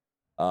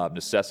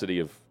necessity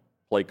of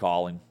play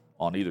calling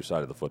on either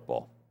side of the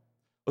football.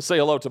 Let's say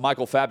hello to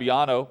Michael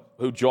Fabiano,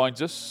 who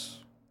joins us,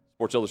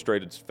 Sports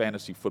Illustrated's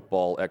fantasy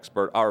football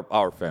expert,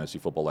 our fantasy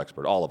football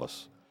expert, all of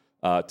us.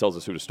 Tells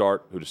us who to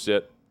start, who to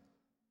sit.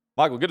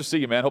 Michael, good to see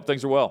you, man. Hope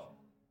things are well.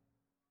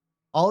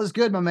 All is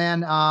good, my man.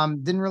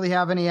 Didn't really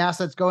have any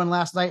assets going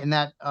last night in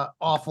that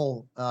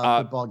awful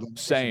football game.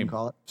 Same.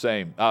 Call it.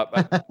 Same.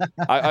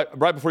 I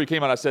right before you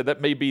came on, I said that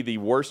may be the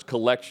worst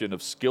collection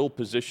of skill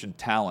position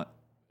talent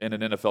in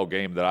an NFL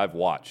game that I've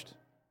watched.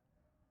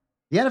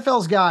 The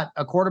NFL's got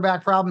a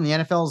quarterback problem. The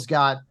NFL's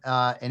got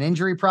an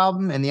injury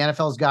problem, and the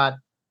NFL's got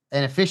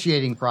an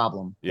officiating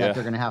problem that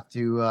they're going to have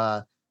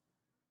to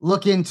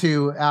look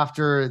into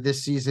after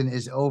this season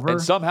is over.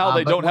 And somehow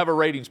they don't have a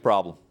ratings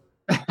problem.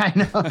 I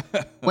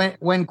know.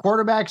 When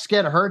quarterbacks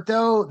get hurt,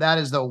 though, that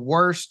is the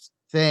worst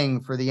thing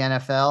for the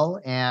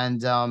NFL.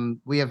 And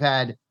we have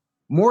had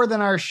more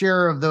than our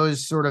share of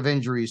those sort of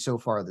injuries so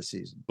far this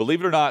season.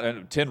 Believe it or not,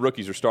 and 10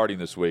 rookies are starting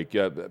this week.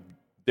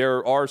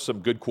 There are some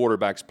good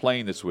quarterbacks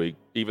playing this week,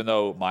 even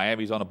though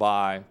Miami's on a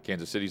bye,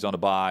 Kansas City's on a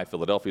bye,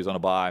 Philadelphia's on a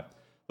bye.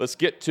 Let's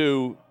get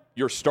to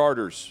your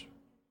starters,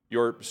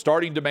 your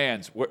starting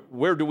demands.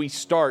 Where do we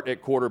start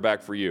at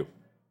quarterback for you?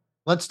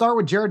 Let's start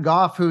with Jared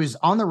Goff, who's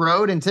on the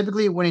road. And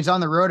typically when he's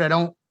on the road, I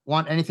don't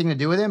want anything to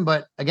do with him.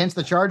 But against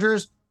the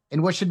Chargers,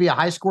 in what should be a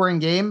high-scoring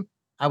game,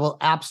 I will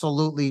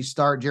absolutely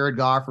start Jared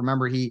Goff.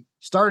 Remember, he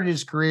started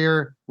his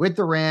career with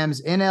the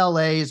Rams in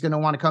L.A. He's going to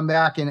want to come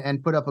back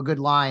and put up a good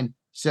line.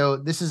 So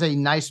this is a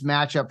nice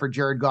matchup for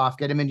Jared Goff.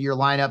 Get him into your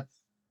lineup.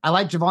 I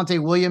like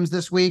Javonte Williams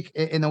this week.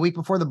 In the week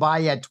before the bye,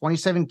 he had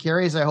 27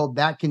 carries. I hope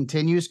that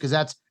continues because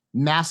that's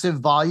massive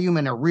volume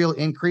and a real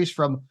increase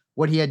from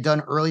what he had done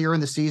earlier in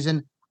the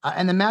season.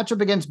 And the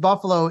matchup against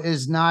Buffalo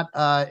is not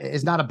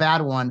a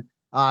bad one.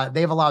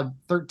 They've allowed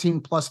 13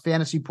 plus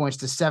fantasy points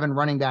to 7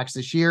 running backs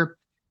this year.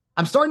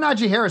 I'm starting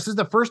Najee Harris. This is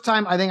the first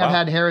time I think I've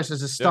had Harris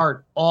as a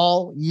start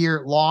all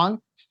year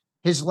long.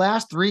 His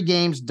last 3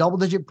 games,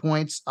 double-digit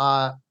points,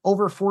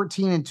 over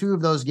 14 in 2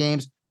 of those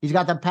games. He's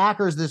got the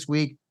Packers this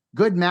week.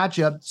 Good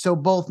matchup. So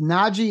both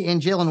Najee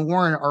and Jaylen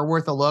Warren are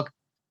worth a look.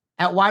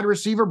 At wide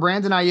receiver,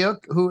 Brandon Ayuk,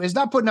 who is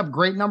not putting up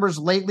great numbers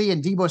lately,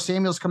 and Deebo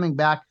Samuel's coming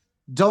back.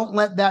 Don't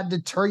let that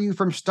deter you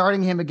from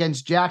starting him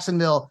against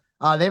Jacksonville.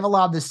 They've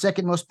allowed the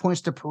second most points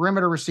to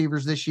perimeter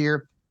receivers this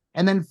year.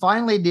 And then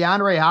finally,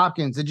 DeAndre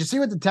Hopkins. Did you see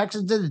what the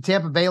Texans did to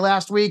Tampa Bay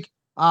last week?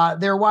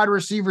 Their wide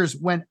receivers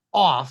went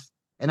off,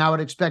 and I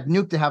would expect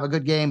Nuke to have a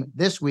good game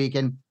this week.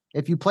 And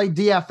if you play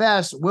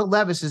DFS, Will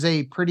Levis is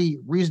a pretty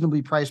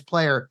reasonably priced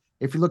player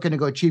if you're looking to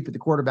go cheap at the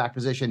quarterback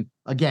position.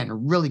 Again, a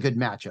really good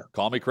matchup.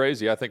 Call me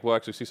crazy. I think we'll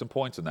actually see some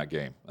points in that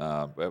game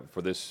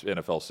for this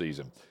NFL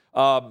season.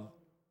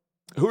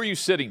 Who are you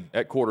sitting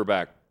at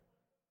quarterback?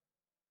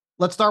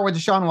 Let's start with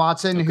Deshaun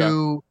Watson,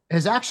 who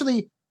has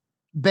actually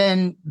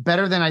been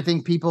better than I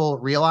think people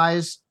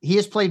realize. He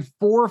has played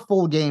 4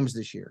 full games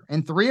this year.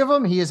 In 3 of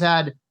them, he has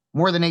had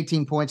more than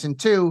 18 points. In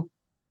 2,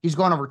 he's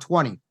gone over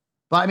 20.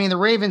 But, I mean, the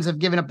Ravens have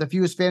given up the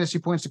fewest fantasy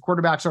points to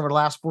quarterbacks over the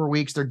last 4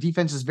 weeks. Their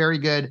defense is very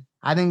good.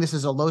 I think this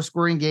is a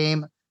low-scoring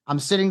game. I'm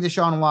sitting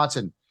Deshaun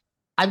Watson.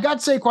 I've got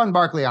Saquon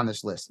Barkley on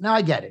this list. Now,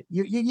 I get it.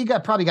 You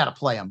probably got to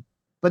play him.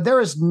 But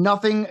there is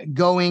nothing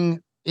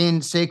going in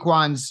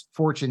Saquon's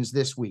fortunes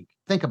this week.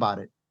 Think about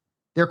it.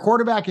 Their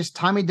quarterback is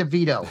Tommy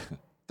DeVito,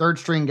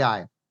 third-string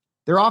guy.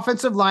 Their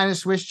offensive line is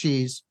Swiss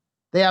cheese.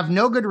 They have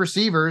no good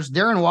receivers.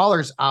 Darren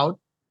Waller's out.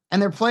 And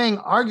they're playing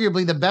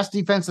arguably the best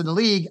defense in the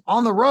league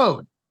on the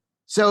road.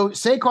 So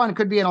Saquon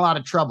could be in a lot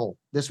of trouble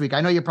this week.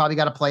 I know you probably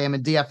got to play him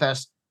in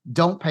DFS.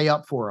 Don't pay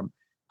up for him.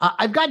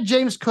 I've got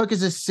James Cook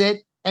as a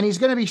sit, and he's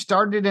going to be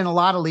started in a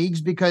lot of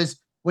leagues because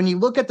when you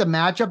look at the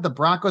matchup, the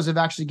Broncos have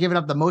actually given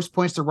up the most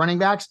points to running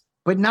backs,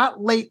 but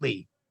not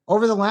lately.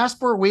 Over the last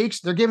 4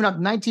 weeks, they're giving up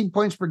 19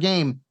 points per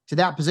game to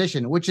that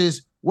position, which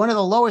is one of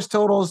the lowest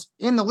totals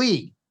in the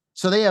league.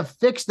 So they have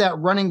fixed that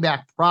running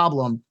back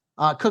problem.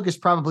 Cook is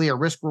probably a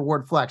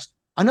risk-reward flex.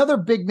 Another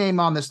big name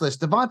on this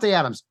list, Davante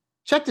Adams.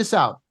 Check this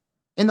out.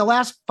 In the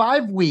last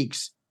 5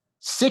 weeks,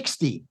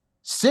 60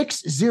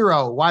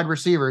 wide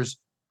receivers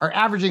are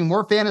averaging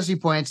more fantasy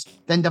points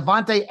than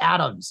Davante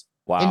Adams,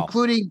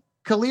 including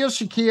Khalil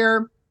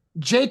Shakir,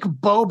 Jake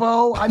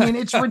Bobo. I mean,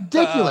 it's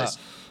ridiculous.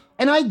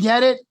 And I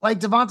get it. Like,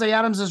 Davante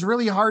Adams is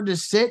really hard to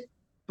sit.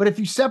 But if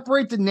you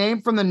separate the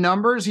name from the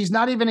numbers, he's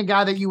not even a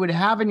guy that you would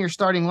have in your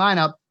starting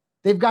lineup.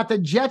 They've got the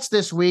Jets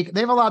this week.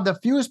 They've allowed the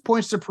fewest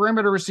points to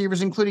perimeter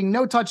receivers, including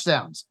no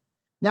touchdowns.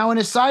 Now, in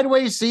a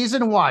sideways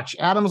season, watch.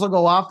 Adams will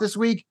go off this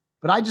week,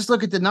 but I just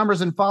look at the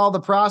numbers and follow the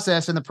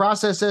process, and the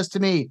process says to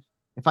me,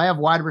 if I have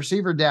wide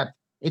receiver depth,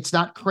 it's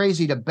not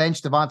crazy to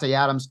bench Devontae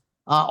Adams.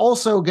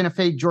 Also going to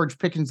fade George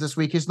Pickens this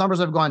week. His numbers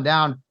have gone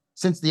down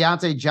since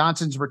Deontay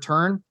Johnson's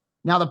return.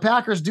 Now, the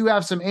Packers do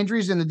have some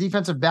injuries in the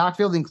defensive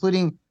backfield,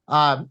 including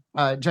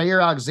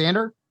Jair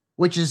Alexander,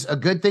 which is a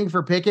good thing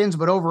for Pickens,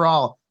 but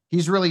overall,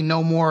 he's really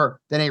no more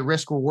than a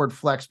risk-reward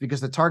flex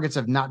because the targets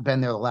have not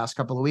been there the last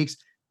couple of weeks.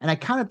 And I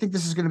kind of think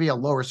this is going to be a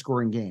lower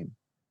scoring game.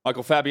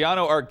 Michael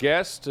Fabiano, our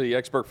guest, the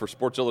expert for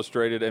Sports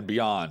Illustrated and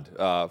beyond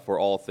for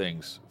all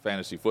things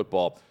fantasy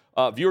football.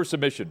 Viewer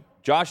submission,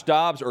 Josh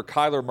Dobbs or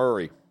Kyler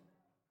Murray?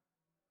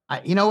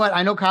 You know what?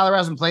 I know Kyler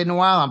hasn't played in a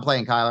while. I'm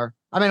playing Kyler.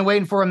 I've been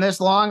waiting for him this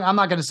long. I'm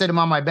not going to sit him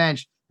on my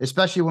bench,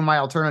 especially when my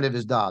alternative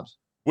is Dobbs.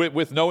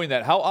 With knowing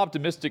that, how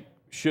optimistic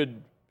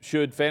should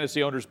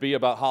fantasy owners be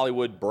about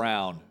Hollywood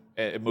Brown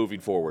moving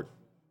forward?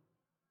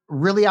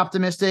 Really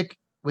optimistic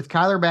with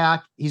Kyler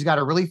back. He's got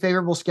a really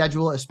favorable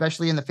schedule,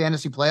 especially in the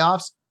fantasy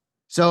playoffs.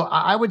 So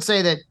I would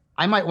say that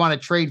I might want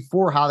to trade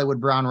for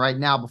Hollywood Brown right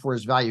now before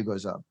his value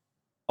goes up.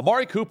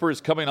 Amari Cooper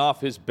is coming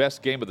off his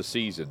best game of the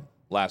season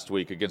last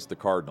week against the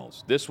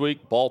Cardinals. This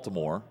week,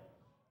 Baltimore.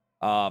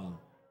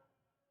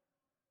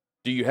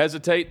 Do you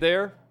hesitate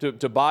there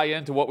to buy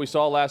into what we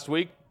saw last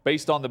week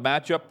based on the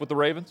matchup with the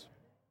Ravens?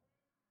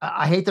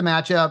 I hate the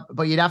matchup,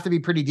 but you'd have to be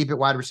pretty deep at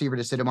wide receiver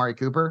to sit Amari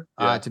Cooper,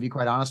 to be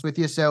quite honest with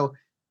you. So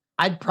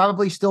I'd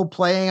probably still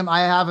play him.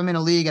 I have him in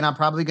a league, and I'm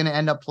probably going to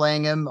end up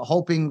playing him,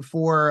 hoping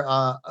for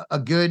a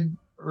good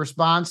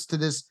response to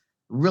this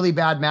really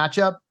bad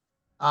matchup.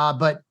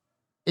 But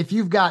if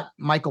you've got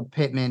Michael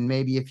Pittman,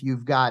 maybe if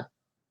you've got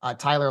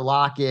Tyler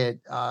Lockett,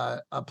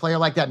 a player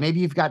like that, maybe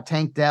you've got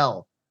Tank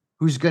Dell,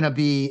 who's going to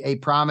be a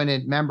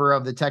prominent member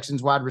of the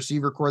Texans wide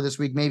receiver core this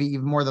week, maybe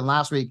even more than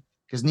last week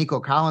because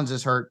Nico Collins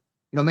is hurt.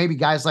 Maybe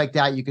guys like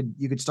that you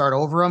could start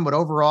over him, but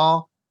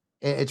overall,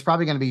 it's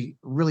probably going to be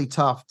really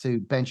tough to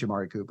bench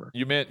Amari Cooper.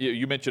 You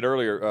mentioned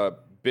earlier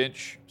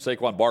bench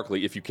Saquon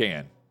Barkley if you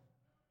can.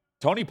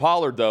 Tony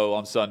Pollard, though,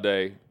 on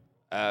Sunday,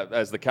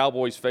 as the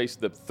Cowboys face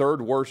the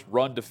third worst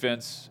run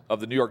defense of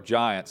the New York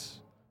Giants,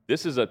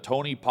 this is a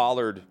Tony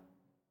Pollard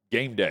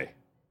game day.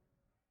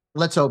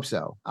 Let's hope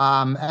so.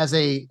 As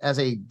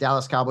a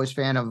Dallas Cowboys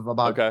fan of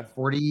about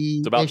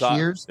 40-ish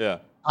years,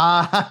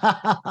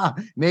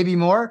 maybe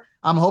more.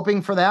 I'm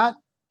hoping for that.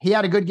 He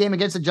had a good game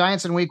against the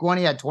Giants in week 1.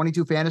 He had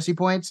 22 fantasy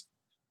points.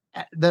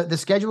 The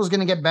schedule is going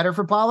to get better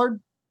for Pollard.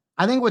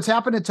 I think what's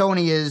happened to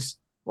Tony is,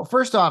 well,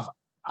 first off,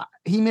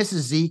 he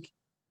misses Zeke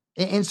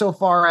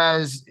insofar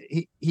as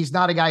he's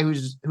not a guy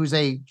who's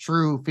a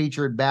true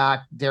featured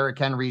back, Derrick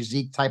Henry,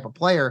 Zeke type of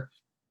player.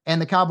 And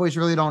the Cowboys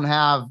really don't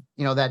have,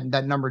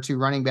 that number 2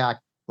 running back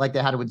like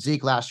they had with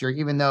Zeke last year,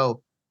 even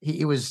though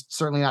he was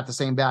certainly not the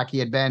same back he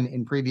had been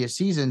in previous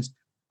seasons.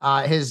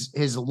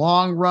 His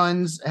long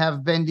runs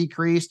have been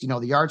decreased,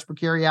 the yards per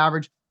carry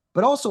average,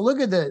 but also look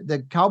at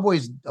the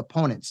Cowboys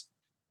opponents.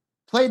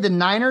 Played the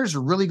Niners,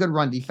 really good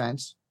run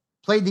defense,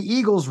 played the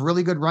Eagles,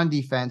 really good run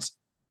defense.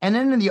 And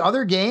then in the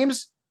other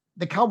games,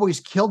 the Cowboys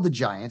killed the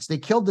Giants. They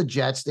killed the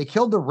Jets. They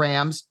killed the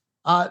Rams.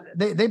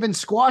 They've been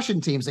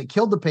squashing teams. They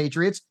killed the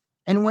Patriots.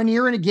 And when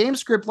you're in a game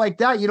script like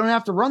that, you don't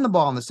have to run the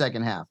ball in the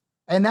second half.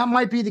 And that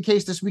might be the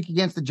case this week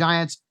against the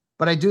Giants.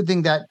 But I do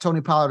think that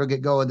Tony Pollard will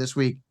get going this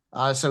week.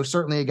 So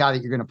certainly a guy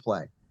that you're going to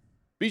play.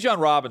 Bijan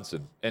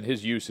Robinson and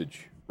his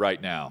usage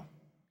right now.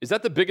 Is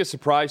that the biggest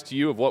surprise to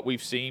you of what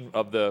we've seen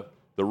of the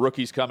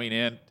rookies coming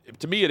in?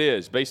 To me, it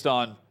is, based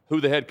on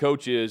who the head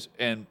coach is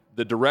and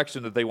the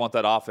direction that they want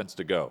that offense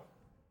to go.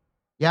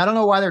 Yeah, I don't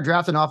know why they're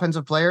drafting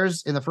offensive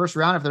players in the first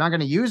round if they're not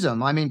going to use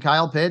them. I mean,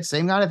 Kyle Pitts,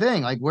 same kind of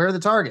thing. Like, where are the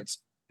targets?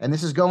 And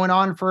this is going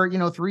on for,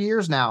 3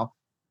 years now.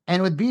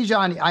 And with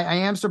Bijan, I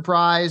am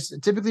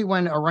surprised. Typically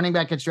when a running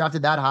back gets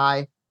drafted that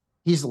high,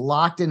 he's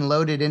locked and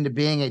loaded into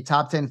being a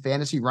top 10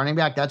 fantasy running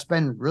back. That's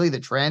been really the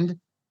trend.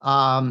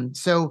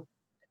 So,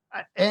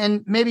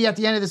 and maybe at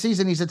the end of the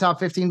season, he's a top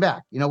 15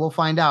 back. We'll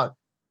find out.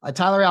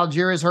 Tyler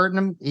Algier is hurting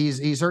him.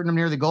 He's hurting him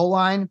near the goal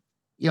line.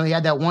 He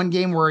had that one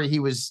game where he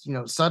was,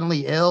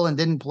 suddenly ill and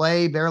didn't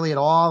play barely at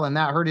all. And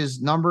that hurt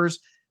his numbers.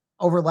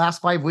 Over the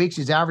last 5 weeks,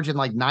 he's averaging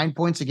like 9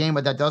 points a game,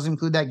 but that does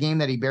include that game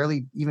that he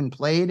barely even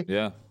played.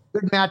 Yeah.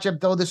 Good matchup,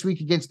 though, this week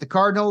against the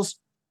Cardinals.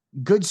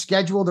 Good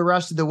schedule the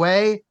rest of the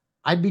way.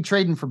 I'd be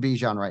trading for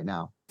Bijan right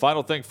now.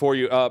 Final thing for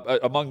you,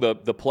 among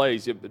the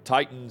plays, the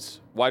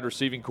Titans wide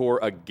receiving core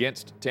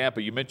against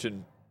Tampa, you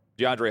mentioned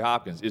DeAndre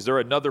Hopkins. Is there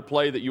another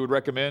play that you would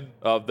recommend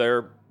of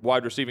their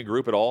wide receiving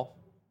group at all?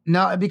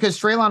 No, because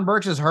Treylon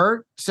Burks is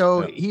hurt,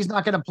 so he's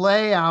not going to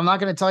play. I'm not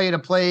going to tell you to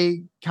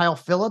play Kyle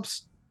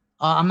Phillips.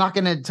 I'm not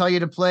going to tell you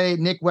to play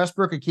Nick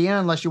Westbrook-Akina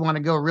unless you want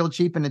to go real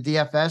cheap in the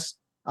DFS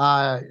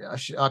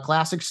a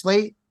classic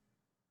slate.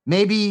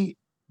 Maybe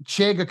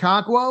Chig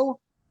Okonkwo.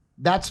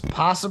 That's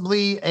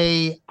possibly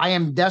I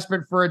am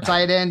desperate for a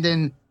tight end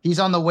and he's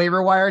on the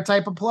waiver wire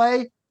type of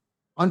play.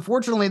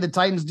 Unfortunately, the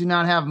Titans do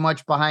not have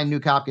much behind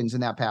Nuke Hopkins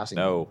in that passing.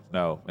 No.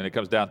 And it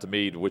comes down to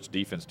me, which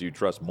defense do you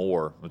trust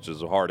more, which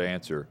is a hard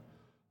answer.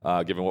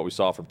 given what we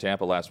saw from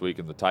Tampa last week,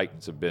 and the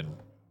Titans have been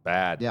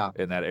bad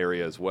in that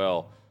area as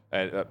well.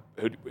 And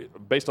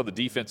based on the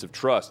defensive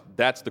trust,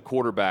 that's the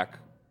quarterback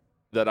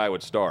that I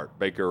would start,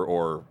 Baker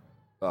or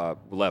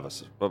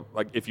Levis,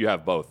 like if you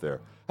have both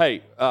there.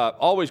 Hey,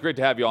 always great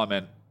to have you on,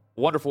 man.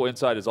 Wonderful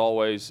insight as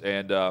always,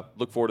 and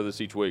look forward to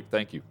this each week.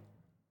 Thank you.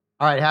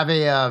 All right, have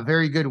a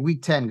very good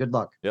week 10. Good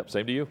luck. Yep,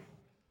 same to you.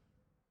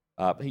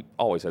 He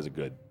always has a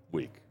good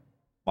week.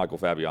 Michael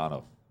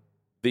Fabiano,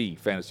 the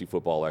fantasy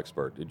football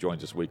expert, who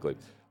joins us weekly.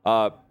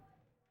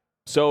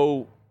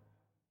 So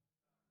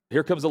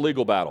here comes the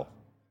legal battle.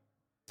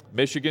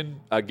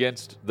 Michigan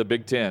against the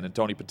Big Ten and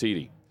Tony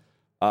Petitti.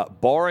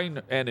 Barring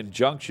an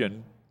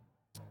injunction,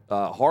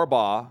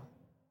 Harbaugh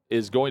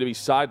is going to be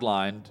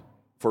sidelined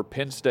for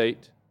Penn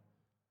State,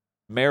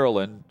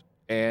 Maryland,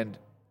 and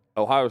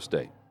Ohio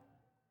State.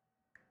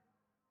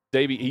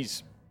 Davey,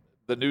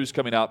 the news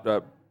coming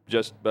out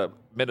just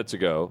minutes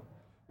ago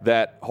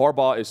that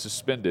Harbaugh is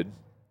suspended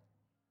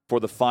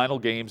for the final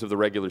games of the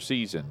regular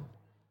season,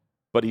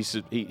 but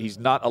he's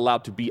not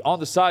allowed to be on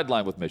the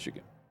sideline with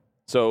Michigan.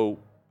 So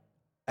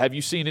have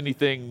you seen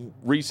anything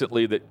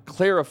recently that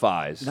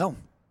clarifies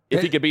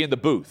if he could be in the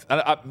booth?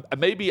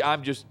 Maybe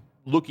I'm just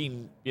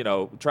looking,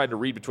 trying to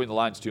read between the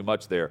lines too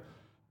much there,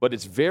 but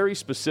it's very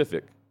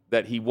specific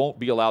that he won't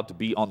be allowed to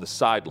be on the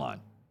sideline.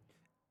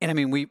 And, I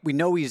mean, we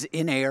know he's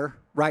in air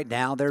right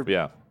now.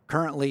 They're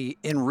currently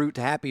en route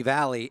to Happy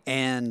Valley,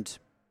 and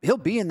he'll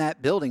be in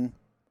that building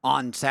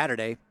on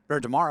Saturday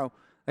or tomorrow.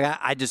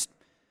 Like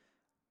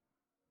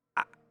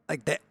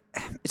that.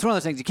 It's one of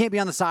those things. You can't be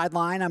on the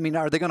sideline. I mean,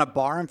 are they going to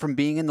bar him from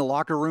being in the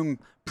locker room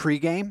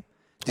pregame?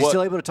 Is he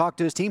still able to talk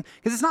to his team?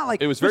 Because it's not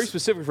like it was very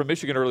specific for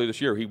Michigan earlier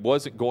this year. He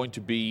wasn't going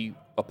to be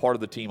a part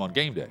of the team on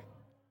game day.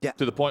 Yeah.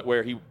 To the point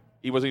where he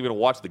wasn't even going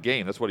to watch the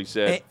game. That's what he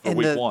said for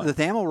week one. The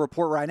Thamel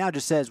report right now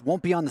just says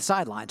won't be on the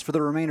sidelines for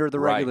the remainder of the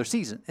regular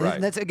season.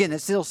 And that's, again, it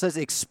still says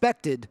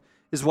expected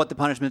is what the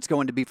punishment's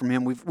going to be from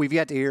him. We've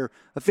yet to hear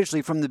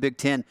officially from the Big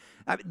Ten.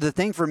 The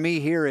thing for me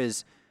here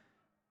is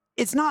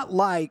it's not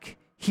like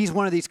he's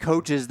one of these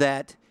coaches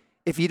that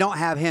if you don't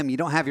have him, you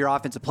don't have your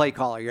offensive play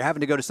caller. You're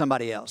having to go to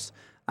somebody else.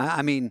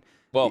 But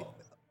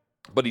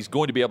he's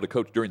going to be able to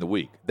coach during the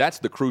week. That's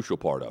the crucial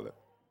part of it.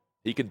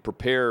 He can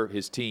prepare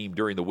his team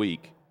during the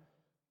week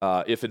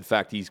if, in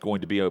fact, he's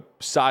going to be a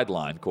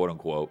sideline, quote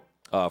unquote,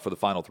 for the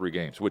final 3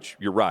 games, which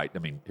you're right. I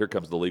mean, here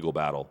comes the legal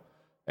battle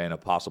and a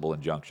possible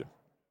injunction.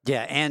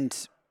 Yeah, and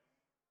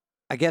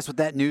I guess with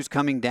that news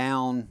coming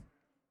down,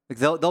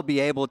 they'll be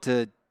able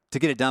to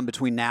get it done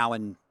between now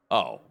and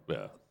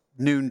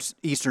noon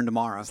Eastern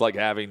tomorrow. It's like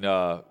having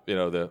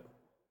the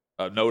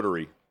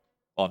notary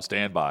on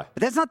standby.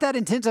 But that's not that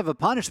intense of a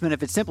punishment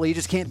if it's simply you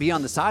just can't be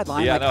on the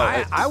sideline.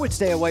 Yeah, I would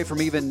stay away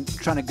from even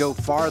trying to go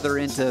farther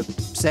into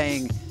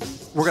saying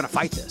we're going to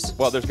fight this.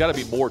 Well, there's got to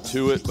be more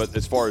to it, but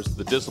as far as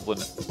the discipline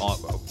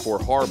for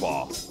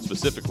Harbaugh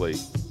specifically,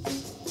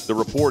 the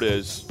report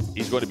is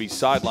he's going to be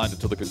sidelined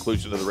until the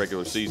conclusion of the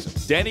regular season.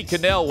 Danny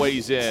Cannell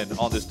weighs in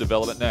on this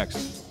development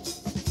next.